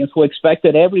 of Canadians who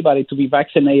expected everybody to be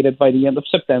vaccinated by the end of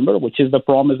September, which is the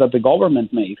promise that the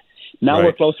government made. Now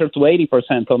we're closer to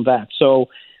 80% on that. So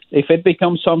if it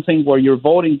becomes something where you're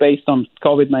voting based on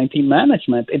COVID-19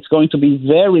 management, it's going to be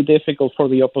very difficult for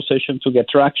the opposition to get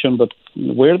traction. But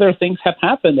weirder things have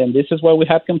happened, and this is why we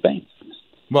have campaigns.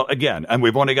 Well, again, and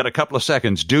we've only got a couple of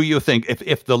seconds. Do you think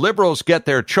if the Liberals get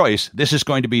their choice, this is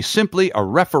going to be simply a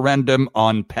referendum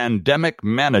on pandemic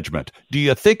management? Do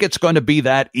you think it's going to be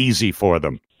that easy for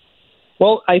them?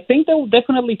 Well, I think they'll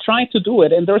definitely try to do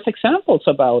it, and there's examples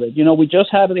about it. You know, we just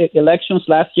had elections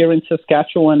last year in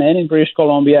Saskatchewan and in British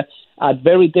Columbia at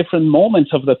very different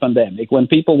moments of the pandemic when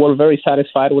people were very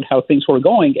satisfied with how things were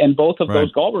going, and both of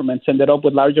those governments ended up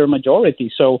with larger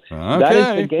majorities. So that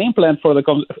is the game plan for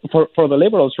the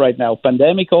Liberals right now.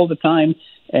 Pandemic all the time,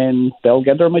 and they'll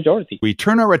get their majority. We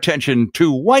turn our attention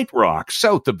to White Rock,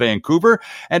 south of Vancouver,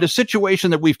 and a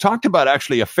situation that we've talked about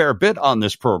actually a fair bit on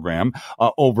this program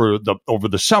over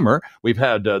the summer. We've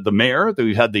had the mayor,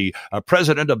 we've had the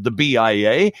president of the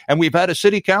BIA, and we've had a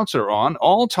city councillor on,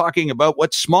 all talking about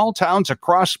what small towns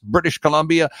across British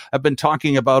Columbia have been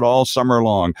talking about all summer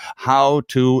long: how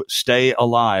to stay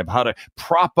alive, how to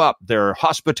prop up their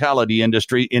hospitality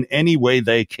industry in any way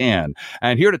they can.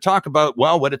 And here to talk about,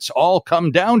 well, what it's all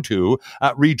come down to,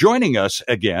 rejoining us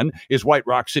again is White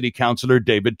Rock City Councillor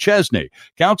David Chesney.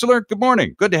 Councillor, good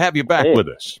morning. Good to have you back with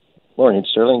us. Morning,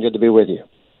 Sterling. Good to be with you.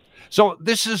 So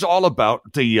this is all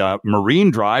about the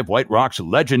Marine Drive, White Rock's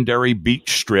legendary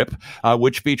beach strip,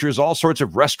 which features all sorts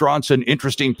of restaurants and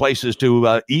interesting places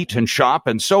to eat and shop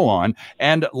and so on.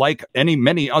 And like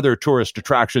many other tourist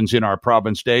attractions in our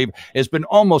province, Dave, has been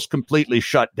almost completely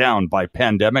shut down by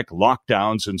pandemic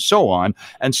lockdowns and so on.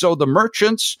 And so the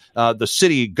merchants, the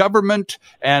city government,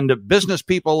 and business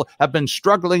people have been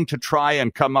struggling to try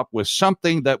and come up with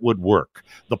something that would work.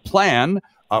 The plan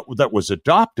that was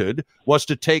adopted was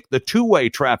to take the two-way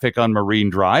traffic on Marine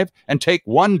Drive and take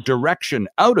one direction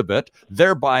out of it,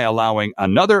 thereby allowing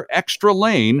another extra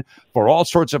lane for all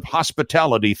sorts of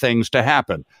hospitality things to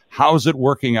happen. How's it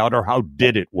working out, or how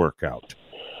did it work out?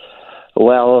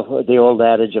 Well, the old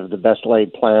adage of the best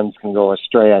laid plans can go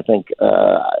astray, I think.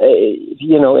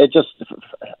 It just,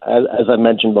 as I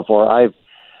mentioned before,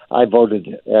 I voted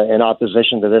in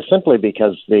opposition to this simply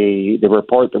because the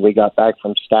report that we got back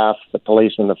from staff, the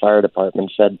police, and the fire department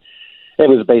said it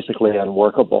was basically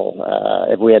unworkable.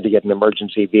 If we had to get an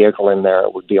emergency vehicle in there,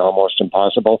 it would be almost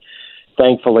impossible.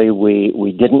 Thankfully,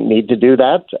 we didn't need to do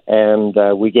that,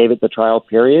 and we gave it the trial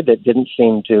period. It didn't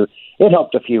seem to. It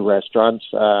helped a few restaurants.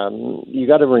 You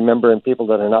got to remember, and people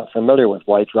that are not familiar with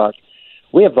White Rock,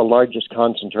 we have the largest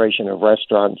concentration of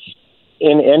restaurants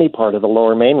in any part of the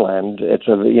Lower Mainland. It's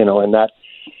in that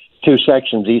two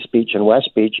sections, East Beach and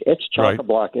West Beach, it's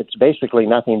chock-a-block. It's basically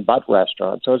nothing but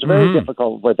restaurants. So it's very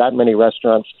difficult for that many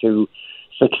restaurants to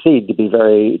succeed, to be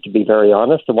very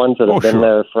honest. The ones that have been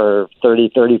there for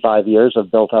 30, 35 years have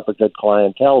built up a good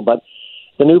clientele. But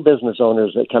the new business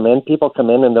owners that come in, people come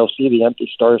in and they'll see the empty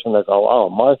stores and they'll go, oh,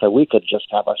 Martha, we could just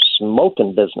have a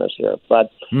smoking business here.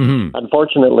 But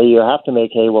unfortunately, you have to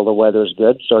make hay while the weather's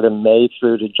good, sort of May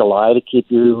through to July, to keep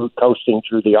you coasting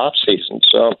through the off season.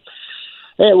 So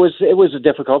It was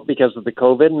difficult because of the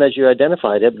COVID, and as you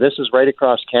identified it, this is right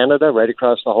across Canada, right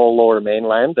across the whole Lower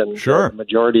Mainland, and Sure. the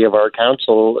majority of our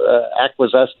council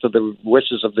acquiesced to the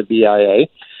wishes of the BIA,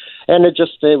 and it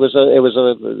was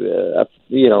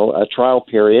a trial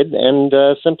period, and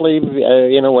simply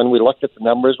when we looked at the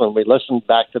numbers, when we listened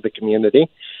back to the community,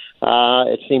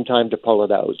 it seemed time to pull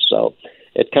it out. So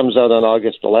it comes out on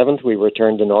August 11th. We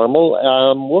return to normal.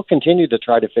 We'll continue to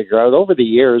try to figure out over the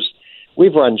years.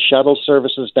 We've run shuttle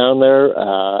services down there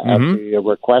at the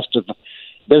request of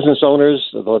business owners.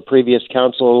 The previous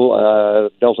council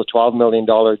built a $12 million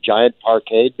giant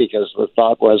parkade because the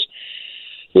thought was,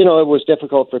 it was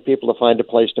difficult for people to find a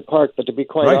place to park. But to be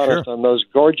quite honest, on those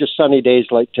gorgeous sunny days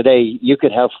like today, you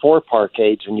could have 4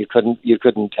 parkades and you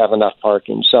couldn't have enough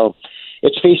parking. So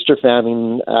it's feast or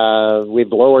famine.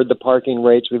 We've lowered the parking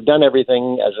rates. We've done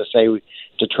everything, as I say,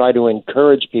 to try to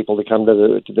encourage people to come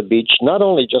to the beach, not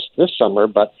only just this summer,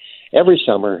 but every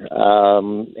summer.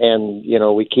 And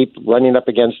we keep running up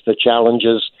against the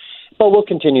challenges, but we'll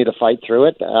continue to fight through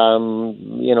it.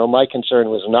 My concern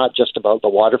was not just about the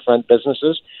waterfront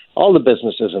businesses, all the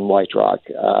businesses in White Rock.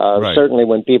 Certainly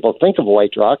when people think of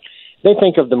White Rock, they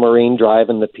think of the Marine Drive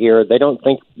and the pier. They don't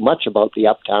think much about the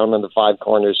Uptown and the Five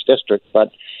Corners district.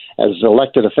 But as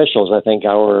elected officials, I think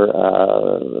our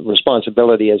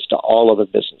responsibility is to all of the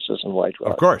businesses in White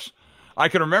Rock. Of course. I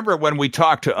can remember when we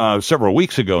talked several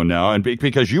weeks ago now, and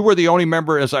because you were the only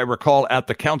member, as I recall, at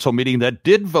the council meeting that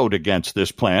did vote against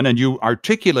this plan, and you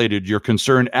articulated your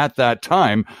concern at that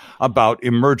time about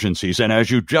emergencies. And as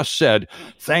you just said,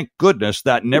 thank goodness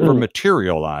that never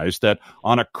materialized, that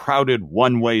on a crowded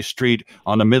one-way street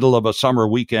on the middle of a summer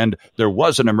weekend, there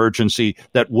was an emergency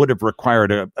that would have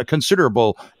required a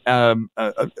considerable a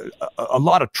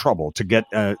lot of trouble to get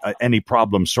any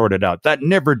problem sorted out. That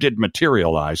never did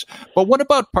materialize. But what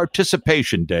about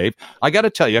participation, Dave? I got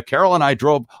to tell you, Carol and I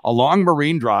drove along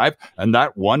Marine Drive, and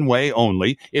that one way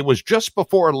only. It was just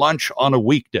before lunch on a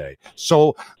weekday.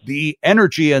 So the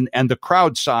energy and the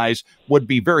crowd size would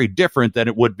be very different than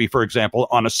it would be, for example,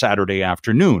 on a Saturday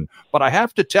afternoon. But I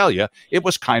have to tell you, it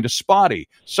was kind of spotty.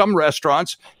 Some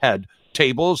restaurants had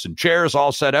tables and chairs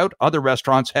all set out. Other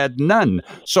restaurants had none.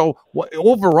 So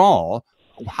overall,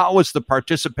 how has the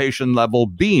participation level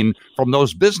been from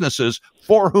those businesses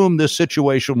for whom this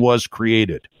situation was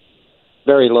created?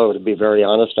 Very low, to be very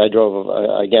honest. I drove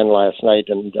again last night,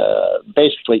 and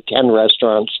basically 10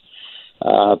 restaurants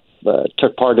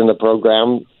took part in the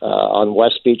program. On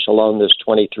West Beach alone, there's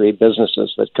 23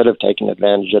 businesses that could have taken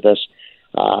advantage of this.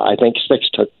 I think 6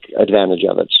 took advantage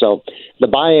of it. So the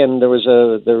buy-in,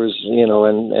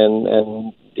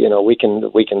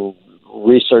 we can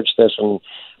research this and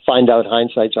find out.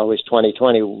 Hindsight's always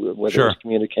 20/20. Whether Sure. it's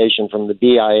communication from the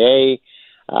BIA,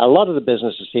 a lot of the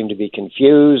businesses seem to be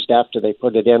confused after they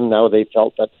put it in. Now they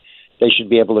felt that they should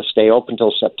be able to stay open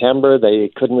till September. They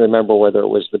couldn't remember whether it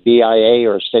was the BIA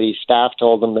or city staff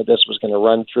told them that this was going to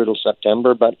run through till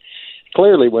September, but.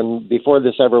 Clearly, before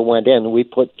this ever went in, we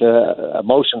put a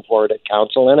motion for it at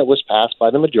council, and it was passed by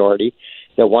the majority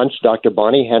that once Dr.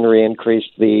 Bonnie Henry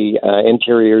increased the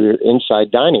interior inside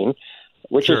dining,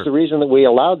 which Sure. is the reason that we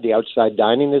allowed the outside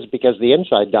dining, is because the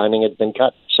inside dining had been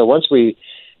cut. So once we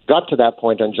got to that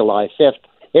point on July 5th,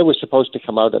 it was supposed to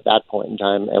come out at that point in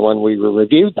time. And when we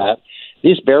reviewed that,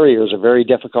 these barriers are very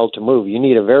difficult to move. You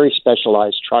need a very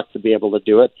specialized truck to be able to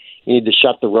do it. You need to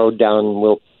shut the road down.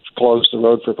 We'll close the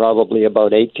road for probably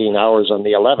about 18 hours on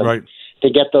the 11th to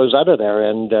get those out of there.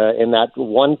 And in that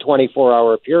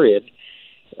 24-hour period,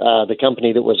 the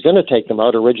company that was going to take them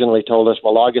out originally told us,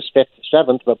 well, August 5th,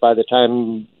 7th, but by the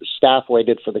time staff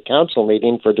waited for the council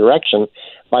meeting for direction,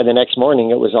 by the next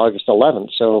morning it was August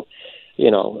 11th. So,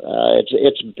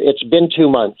 it's been 2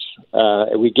 months.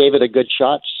 We gave it a good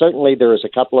shot. Certainly there was a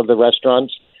couple of the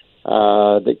restaurants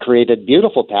that created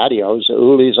beautiful patios,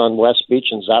 Uli's on West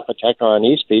Beach and Zapoteca on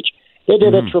East Beach. They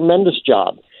did a tremendous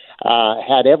job.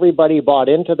 Had everybody bought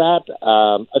into that,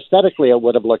 aesthetically it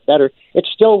would have looked better. It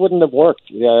still wouldn't have worked.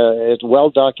 It's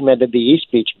well documented the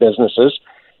East Beach businesses,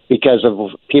 because of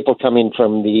people coming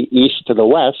from the east to the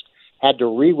west, had to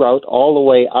reroute all the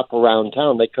way up around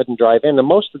town. They couldn't drive in. And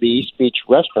most of the East Beach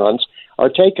restaurants are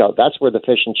takeout. That's where the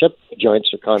fish and chip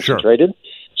joints are concentrated. Sure.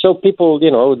 So people,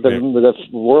 the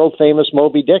world famous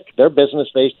Moby Dick, their business,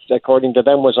 according to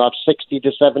them, was off 60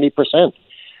 to 70%.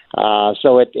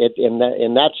 So it in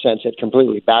that sense, it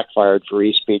completely backfired for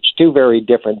East Beach. Two very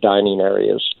different dining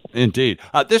areas. Indeed.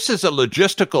 This is a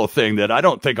logistical thing that I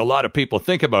don't think a lot of people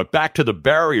think about. Back to the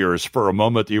barriers for a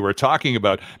moment that you were talking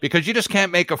about, because you just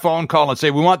can't make a phone call and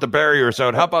say, we want the barriers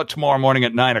out. How about tomorrow morning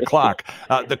at 9 o'clock?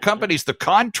 The companies, the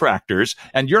contractors,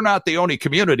 and you're not the only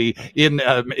community in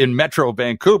Metro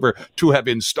Vancouver to have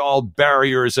installed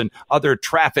barriers and other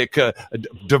traffic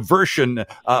diversion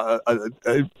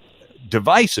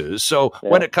devices. So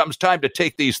when it comes time to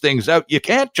take these things out, you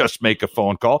can't just make a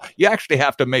phone call. You actually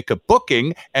have to make a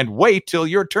booking and wait till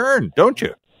your turn, don't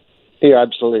you? You're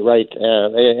absolutely right.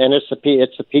 And it's a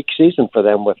peak season for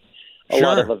them with a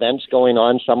lot of events going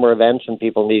on, summer events, and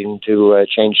people needing to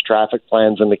change traffic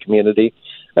plans in the community.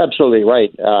 Absolutely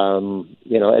right.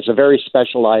 It's a very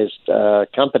specialized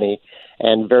company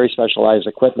and very specialized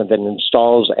equipment that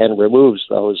installs and removes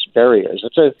those barriers.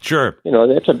 It's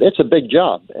a big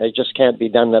job. It just can't be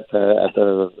done at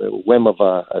the whim of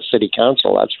a city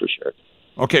council. That's for sure.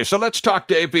 Okay, so let's talk,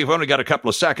 Dave. We've only got a couple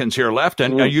of seconds here left,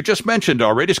 and you just mentioned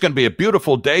already it's going to be a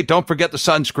beautiful day. Don't forget the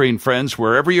sunscreen, friends.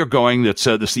 Wherever you're going, the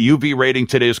UV rating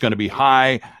today is going to be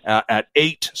high at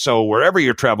 8. So wherever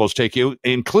your travels take you,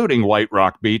 including White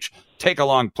Rock Beach, take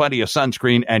along plenty of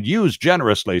sunscreen and use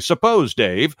generously. Suppose,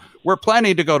 Dave, we're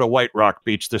planning to go to White Rock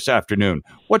Beach this afternoon.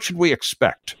 What should we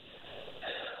expect?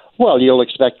 Well, you'll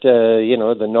expect,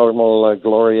 the normal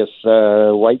glorious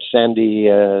white sandy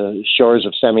shores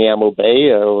of Semiahmoo Bay.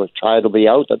 Tide will be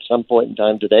out at some point in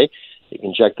time today. You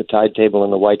can check the tide table in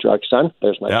the White Rock Sun.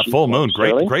 There's my full moon.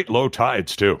 Great low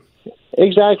tides too.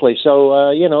 Exactly.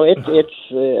 So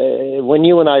it's when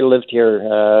you and I lived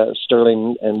here,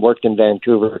 Sterling, and worked in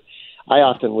Vancouver, I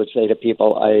often would say to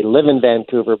people, I live in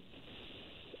Vancouver.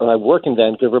 I work in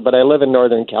Vancouver, but I live in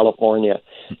Northern California.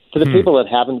 To the people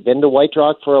that haven't been to White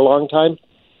Rock for a long time,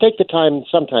 take the time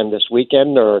sometime this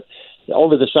weekend or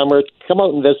over the summer, come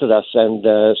out and visit us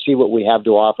and see what we have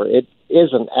to offer. It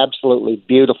is an absolutely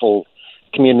beautiful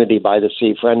community by the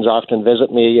sea. Friends often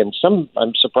visit me, and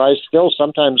I'm surprised still,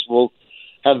 sometimes we'll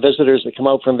have visitors that come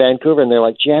out from Vancouver and they're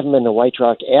like, "You haven't been to White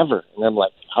Rock ever." And I'm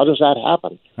like, how does that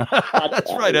happen?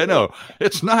 That's right, I know.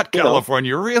 It's not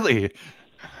California, really.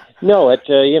 No, I think,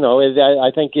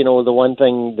 the one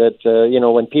thing that,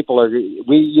 when people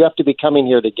you have to be coming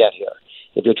here to get here.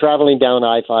 If you're traveling down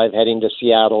I-5 heading to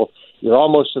Seattle, you're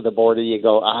almost to the border, you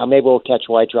go, maybe we'll catch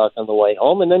White Rock on the way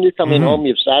home. And then you're coming home,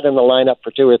 you've sat in the lineup for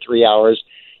 2 or 3 hours,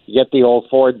 you get the old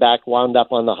Ford back wound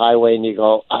up on the highway and you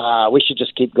go, we should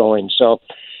just keep going. So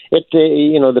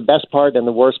the best part and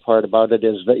the worst part about it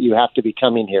is that you have to be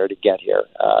coming here to get here.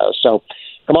 So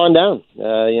come on down.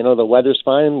 The weather's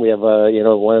fine. We have,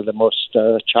 one of the most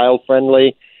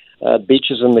child-friendly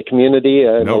beaches in the community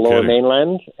in the Lower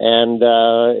Mainland, and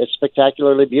it's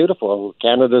spectacularly beautiful.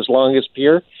 Canada's longest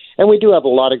pier, and we do have a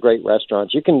lot of great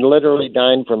restaurants. You can literally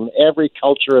dine from every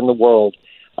culture in the world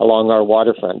along our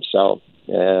waterfront. So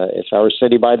it's our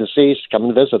city by the sea. Come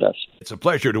and visit us. It's a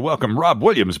pleasure to welcome Rob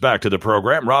Williams back to the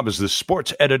program. Rob is the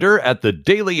sports editor at the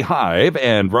Daily Hive,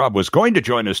 and Rob was going to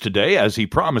join us today, as he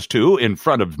promised to, in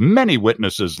front of many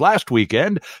witnesses last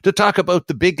weekend, to talk about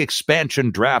the big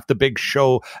expansion draft, the big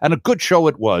show, and a good show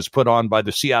it was, put on by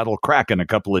the Seattle Kraken a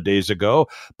couple of days ago.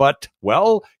 But,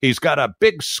 well, he's got a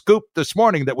big scoop this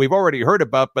morning that we've already heard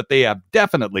about, but the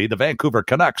Vancouver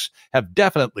Canucks have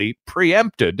definitely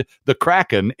preempted the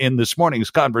Kraken in this morning's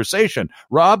conversation.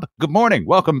 Rob, good morning.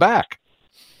 Welcome back.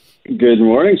 Good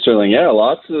morning, Sterling. Yeah,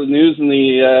 lots of news in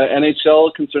the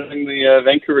NHL concerning the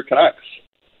Vancouver Canucks.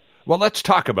 Well, let's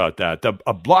talk about that.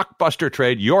 A blockbuster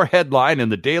trade, your headline in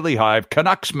the Daily Hive,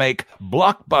 Canucks make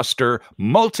blockbuster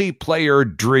multiplayer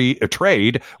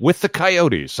trade with the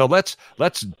Coyotes. So let's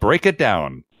break it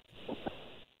down.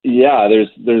 Yeah, this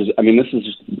is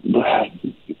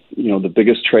the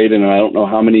biggest trade in I don't know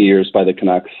how many years by the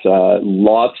Canucks.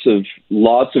 Lots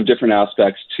of different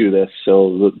aspects to this.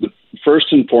 So the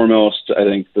first and foremost, I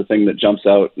think the thing that jumps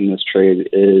out in this trade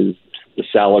is the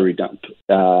salary dump.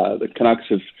 The Canucks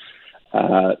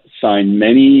have signed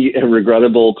many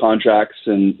regrettable contracts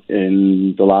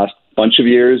in the last bunch of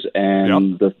years,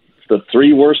 and the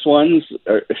three worst ones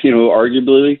are,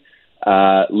 arguably,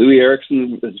 Louis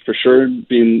Eriksson has for sure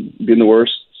been the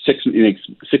worst. $6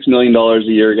 million a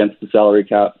year against the salary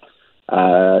cap.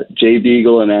 Jay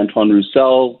Beagle and Antoine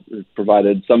Roussel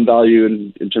provided some value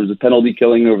in terms of penalty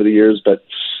killing over the years, but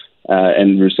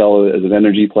and Roussel as an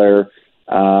energy player.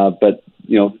 But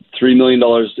 $3 million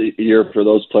a year for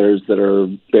those players that are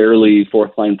barely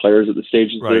fourth line players at the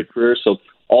stages of their career. So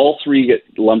all three get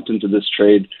lumped into this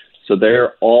trade. So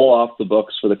they're all off the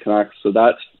books for the Canucks. So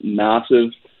that's massive.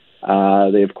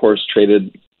 They of course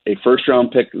traded a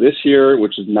first-round pick this year,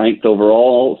 which is 9th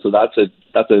overall. So that's a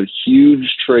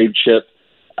huge trade chip.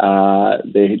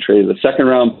 They traded a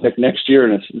second-round pick next year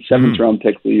and a 7th-round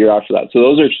pick the year after that. So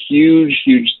those are huge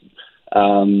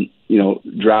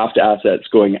draft assets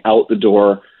going out the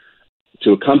door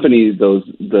to accompany those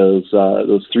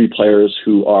three players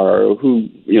who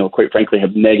quite frankly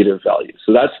have negative value.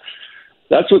 So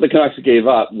that's what the Canucks gave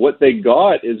up. What they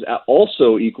got is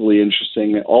also equally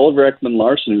interesting. Oliver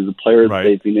Ekman-Larsson, who's a player that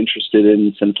they've been interested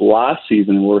in since last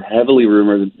season, and were heavily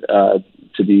rumored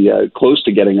to be close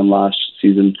to getting him last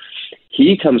season.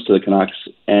 He comes to the Canucks,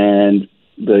 and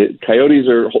the Coyotes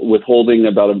are withholding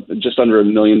about just under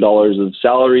 $1 million of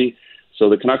salary. So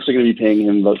the Canucks are going to be paying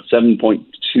him about $7.2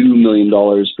 million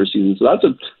per season. So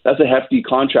that's a hefty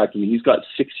contract. I mean, he's got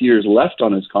 6 years left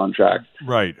on his contract.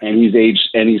 Right. And he's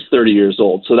 30 years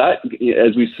old. So that,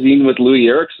 as we've seen with Louis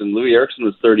Eriksson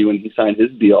was 30 when he signed his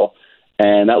deal,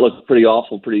 and that looked pretty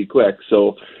awful pretty quick.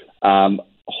 So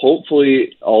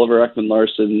hopefully Oliver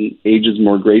Ekman-Larsson ages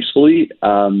more gracefully.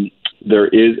 There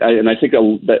is, and I think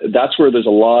that's where there's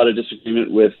a lot of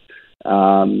disagreement with. A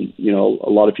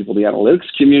lot of people in the analytics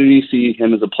community see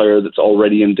him as a player that's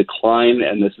already in decline,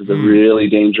 and this is a really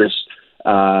dangerous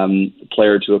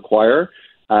player to acquire.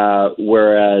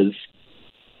 Whereas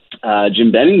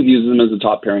Jim Benning views him as a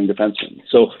top pairing defenseman.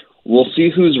 So we'll see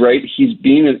who's right. He's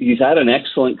had an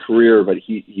excellent career, but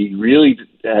he really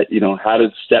had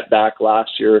a step back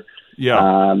last year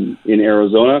in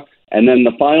Arizona. And then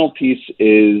the final piece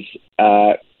is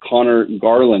Connor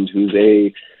Garland, who's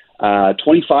a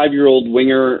 25-year-old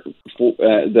winger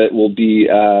that will be,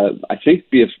 I think,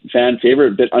 be a fan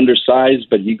favorite, a bit undersized,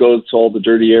 but he goes to all the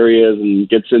dirty areas and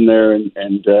gets in there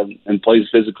and plays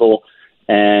physical.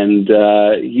 And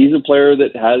he's a player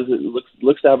that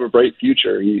looks to have a bright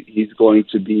future. He's going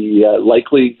to be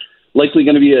likely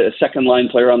going to be a second-line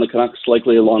player on the Canucks,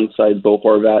 likely alongside Bo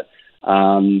Horvat.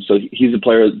 So he's a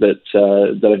player that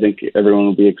I think everyone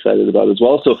will be excited about as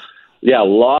well. So, yeah,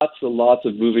 lots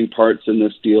of moving parts in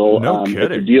this deal. No kidding.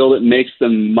 It's a deal that makes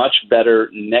them much better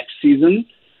next season.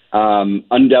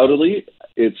 Undoubtedly,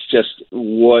 it's just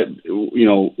what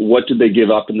did they give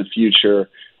up in the future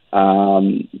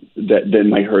that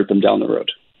might hurt them down the road.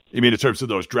 You mean in terms of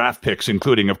those draft picks,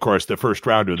 including, of course, the first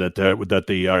rounder that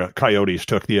the Coyotes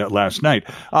took last night?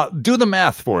 Do the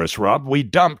math for us, Rob. We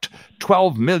dumped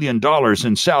 $12 million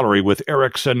in salary with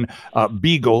Eriksson,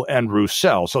 Beagle, and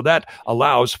Roussel. So that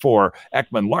allows for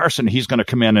Ekman-Larsson. He's going to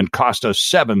come in and cost us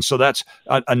 $7 million. So that's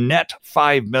a net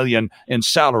 $5 million in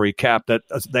salary cap that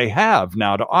they have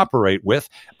now to operate with.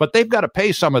 But they've got to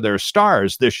pay some of their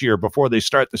stars this year before they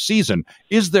start the season.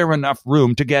 Is there enough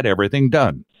room to get everything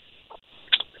done?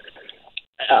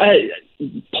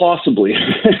 Possibly.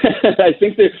 I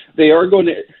think they are going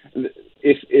to,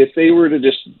 if they were to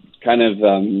just kind of,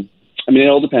 it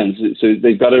all depends. So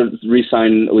they've got to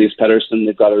re-sign Elias Pettersson.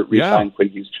 They've got to re-sign Quinn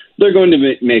Hughes. They're going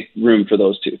to make room for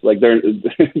those two.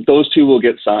 Those two will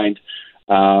get signed.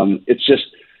 It's just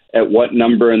at what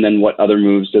number and then what other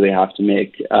moves do they have to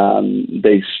make.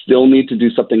 They still need to do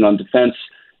something on defense.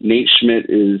 Nate Schmidt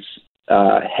is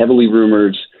heavily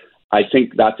rumored. I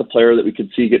think that's a player that we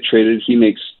could see get traded. He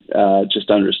makes just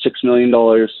under $6 million.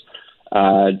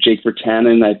 Jake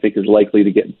Virtanen, I think, is likely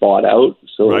to get bought out.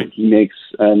 So he makes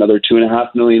another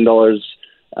 $2.5 million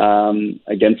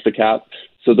against the cap.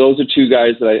 So those are two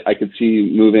guys that I could see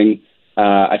moving.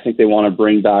 I think they want to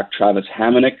bring back Travis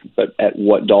Hamonic, but at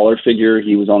what dollar figure?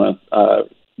 He was on a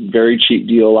very cheap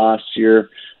deal last year.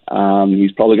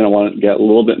 He's probably going to want to get a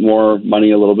little bit more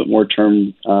money, a little bit more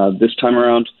term this time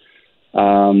around.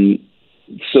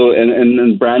 So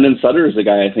Brandon Sutter is a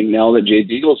guy, I think, now that Jay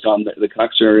Beagle's gone, the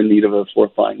Canucks are in need of a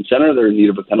fourth line center. They're in need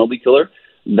of a penalty killer.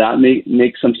 That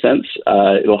makes some sense.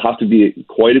 It'll have to be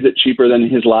quite a bit cheaper than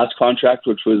his last contract,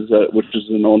 which was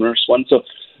an onerous one. So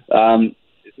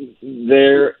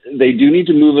they do need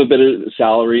to move a bit of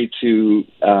salary to.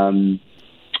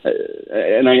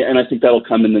 And I think that'll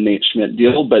come in the Nate Schmidt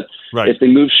deal. But if they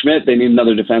move Schmidt, they need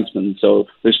another defenseman. So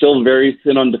they're still very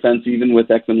thin on defense, even with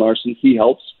Ekman-Larsson. He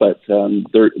helps, but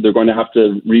they're going to have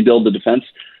to rebuild the defense.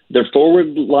 Their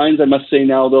forward lines, I must say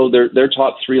now, though, their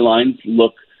top three lines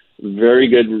look very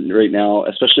good right now,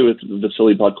 especially with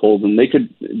Vasily Podkolzin. They could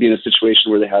be in a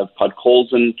situation where they have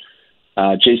Podkolzin,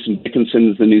 Jason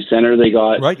Dickinson is the new center they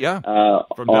got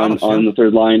on the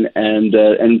third line, and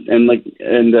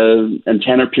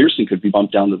Tanner Pearson could be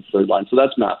bumped down to the third line. So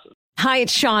that's massive. Hi,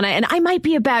 it's Shauna, and I might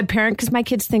be a bad parent because my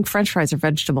kids think French fries are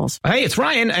vegetables. Hey, it's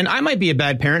Ryan, and I might be a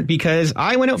bad parent because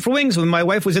I went out for wings when my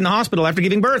wife was in the hospital after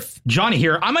giving birth. Johnny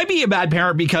here. I might be a bad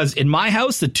parent because in my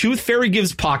house, the tooth fairy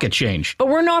gives pocket change. But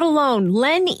we're not alone.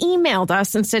 Len emailed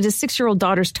us and said his 6-year-old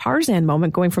daughter's Tarzan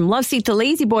moment going from love seat to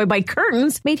lazy boy by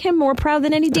curtains made him more proud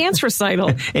than any dance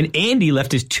recital. And Andy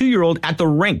left his 2-year-old at the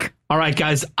rink. All right,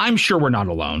 guys, I'm sure we're not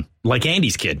alone. Like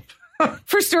Andy's kid.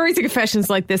 For stories and confessions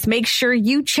like this, make sure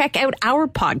you check out our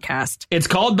podcast. It's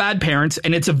called Bad Parents,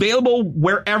 and it's available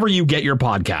wherever you get your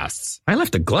podcasts. I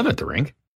left a glove at the rink.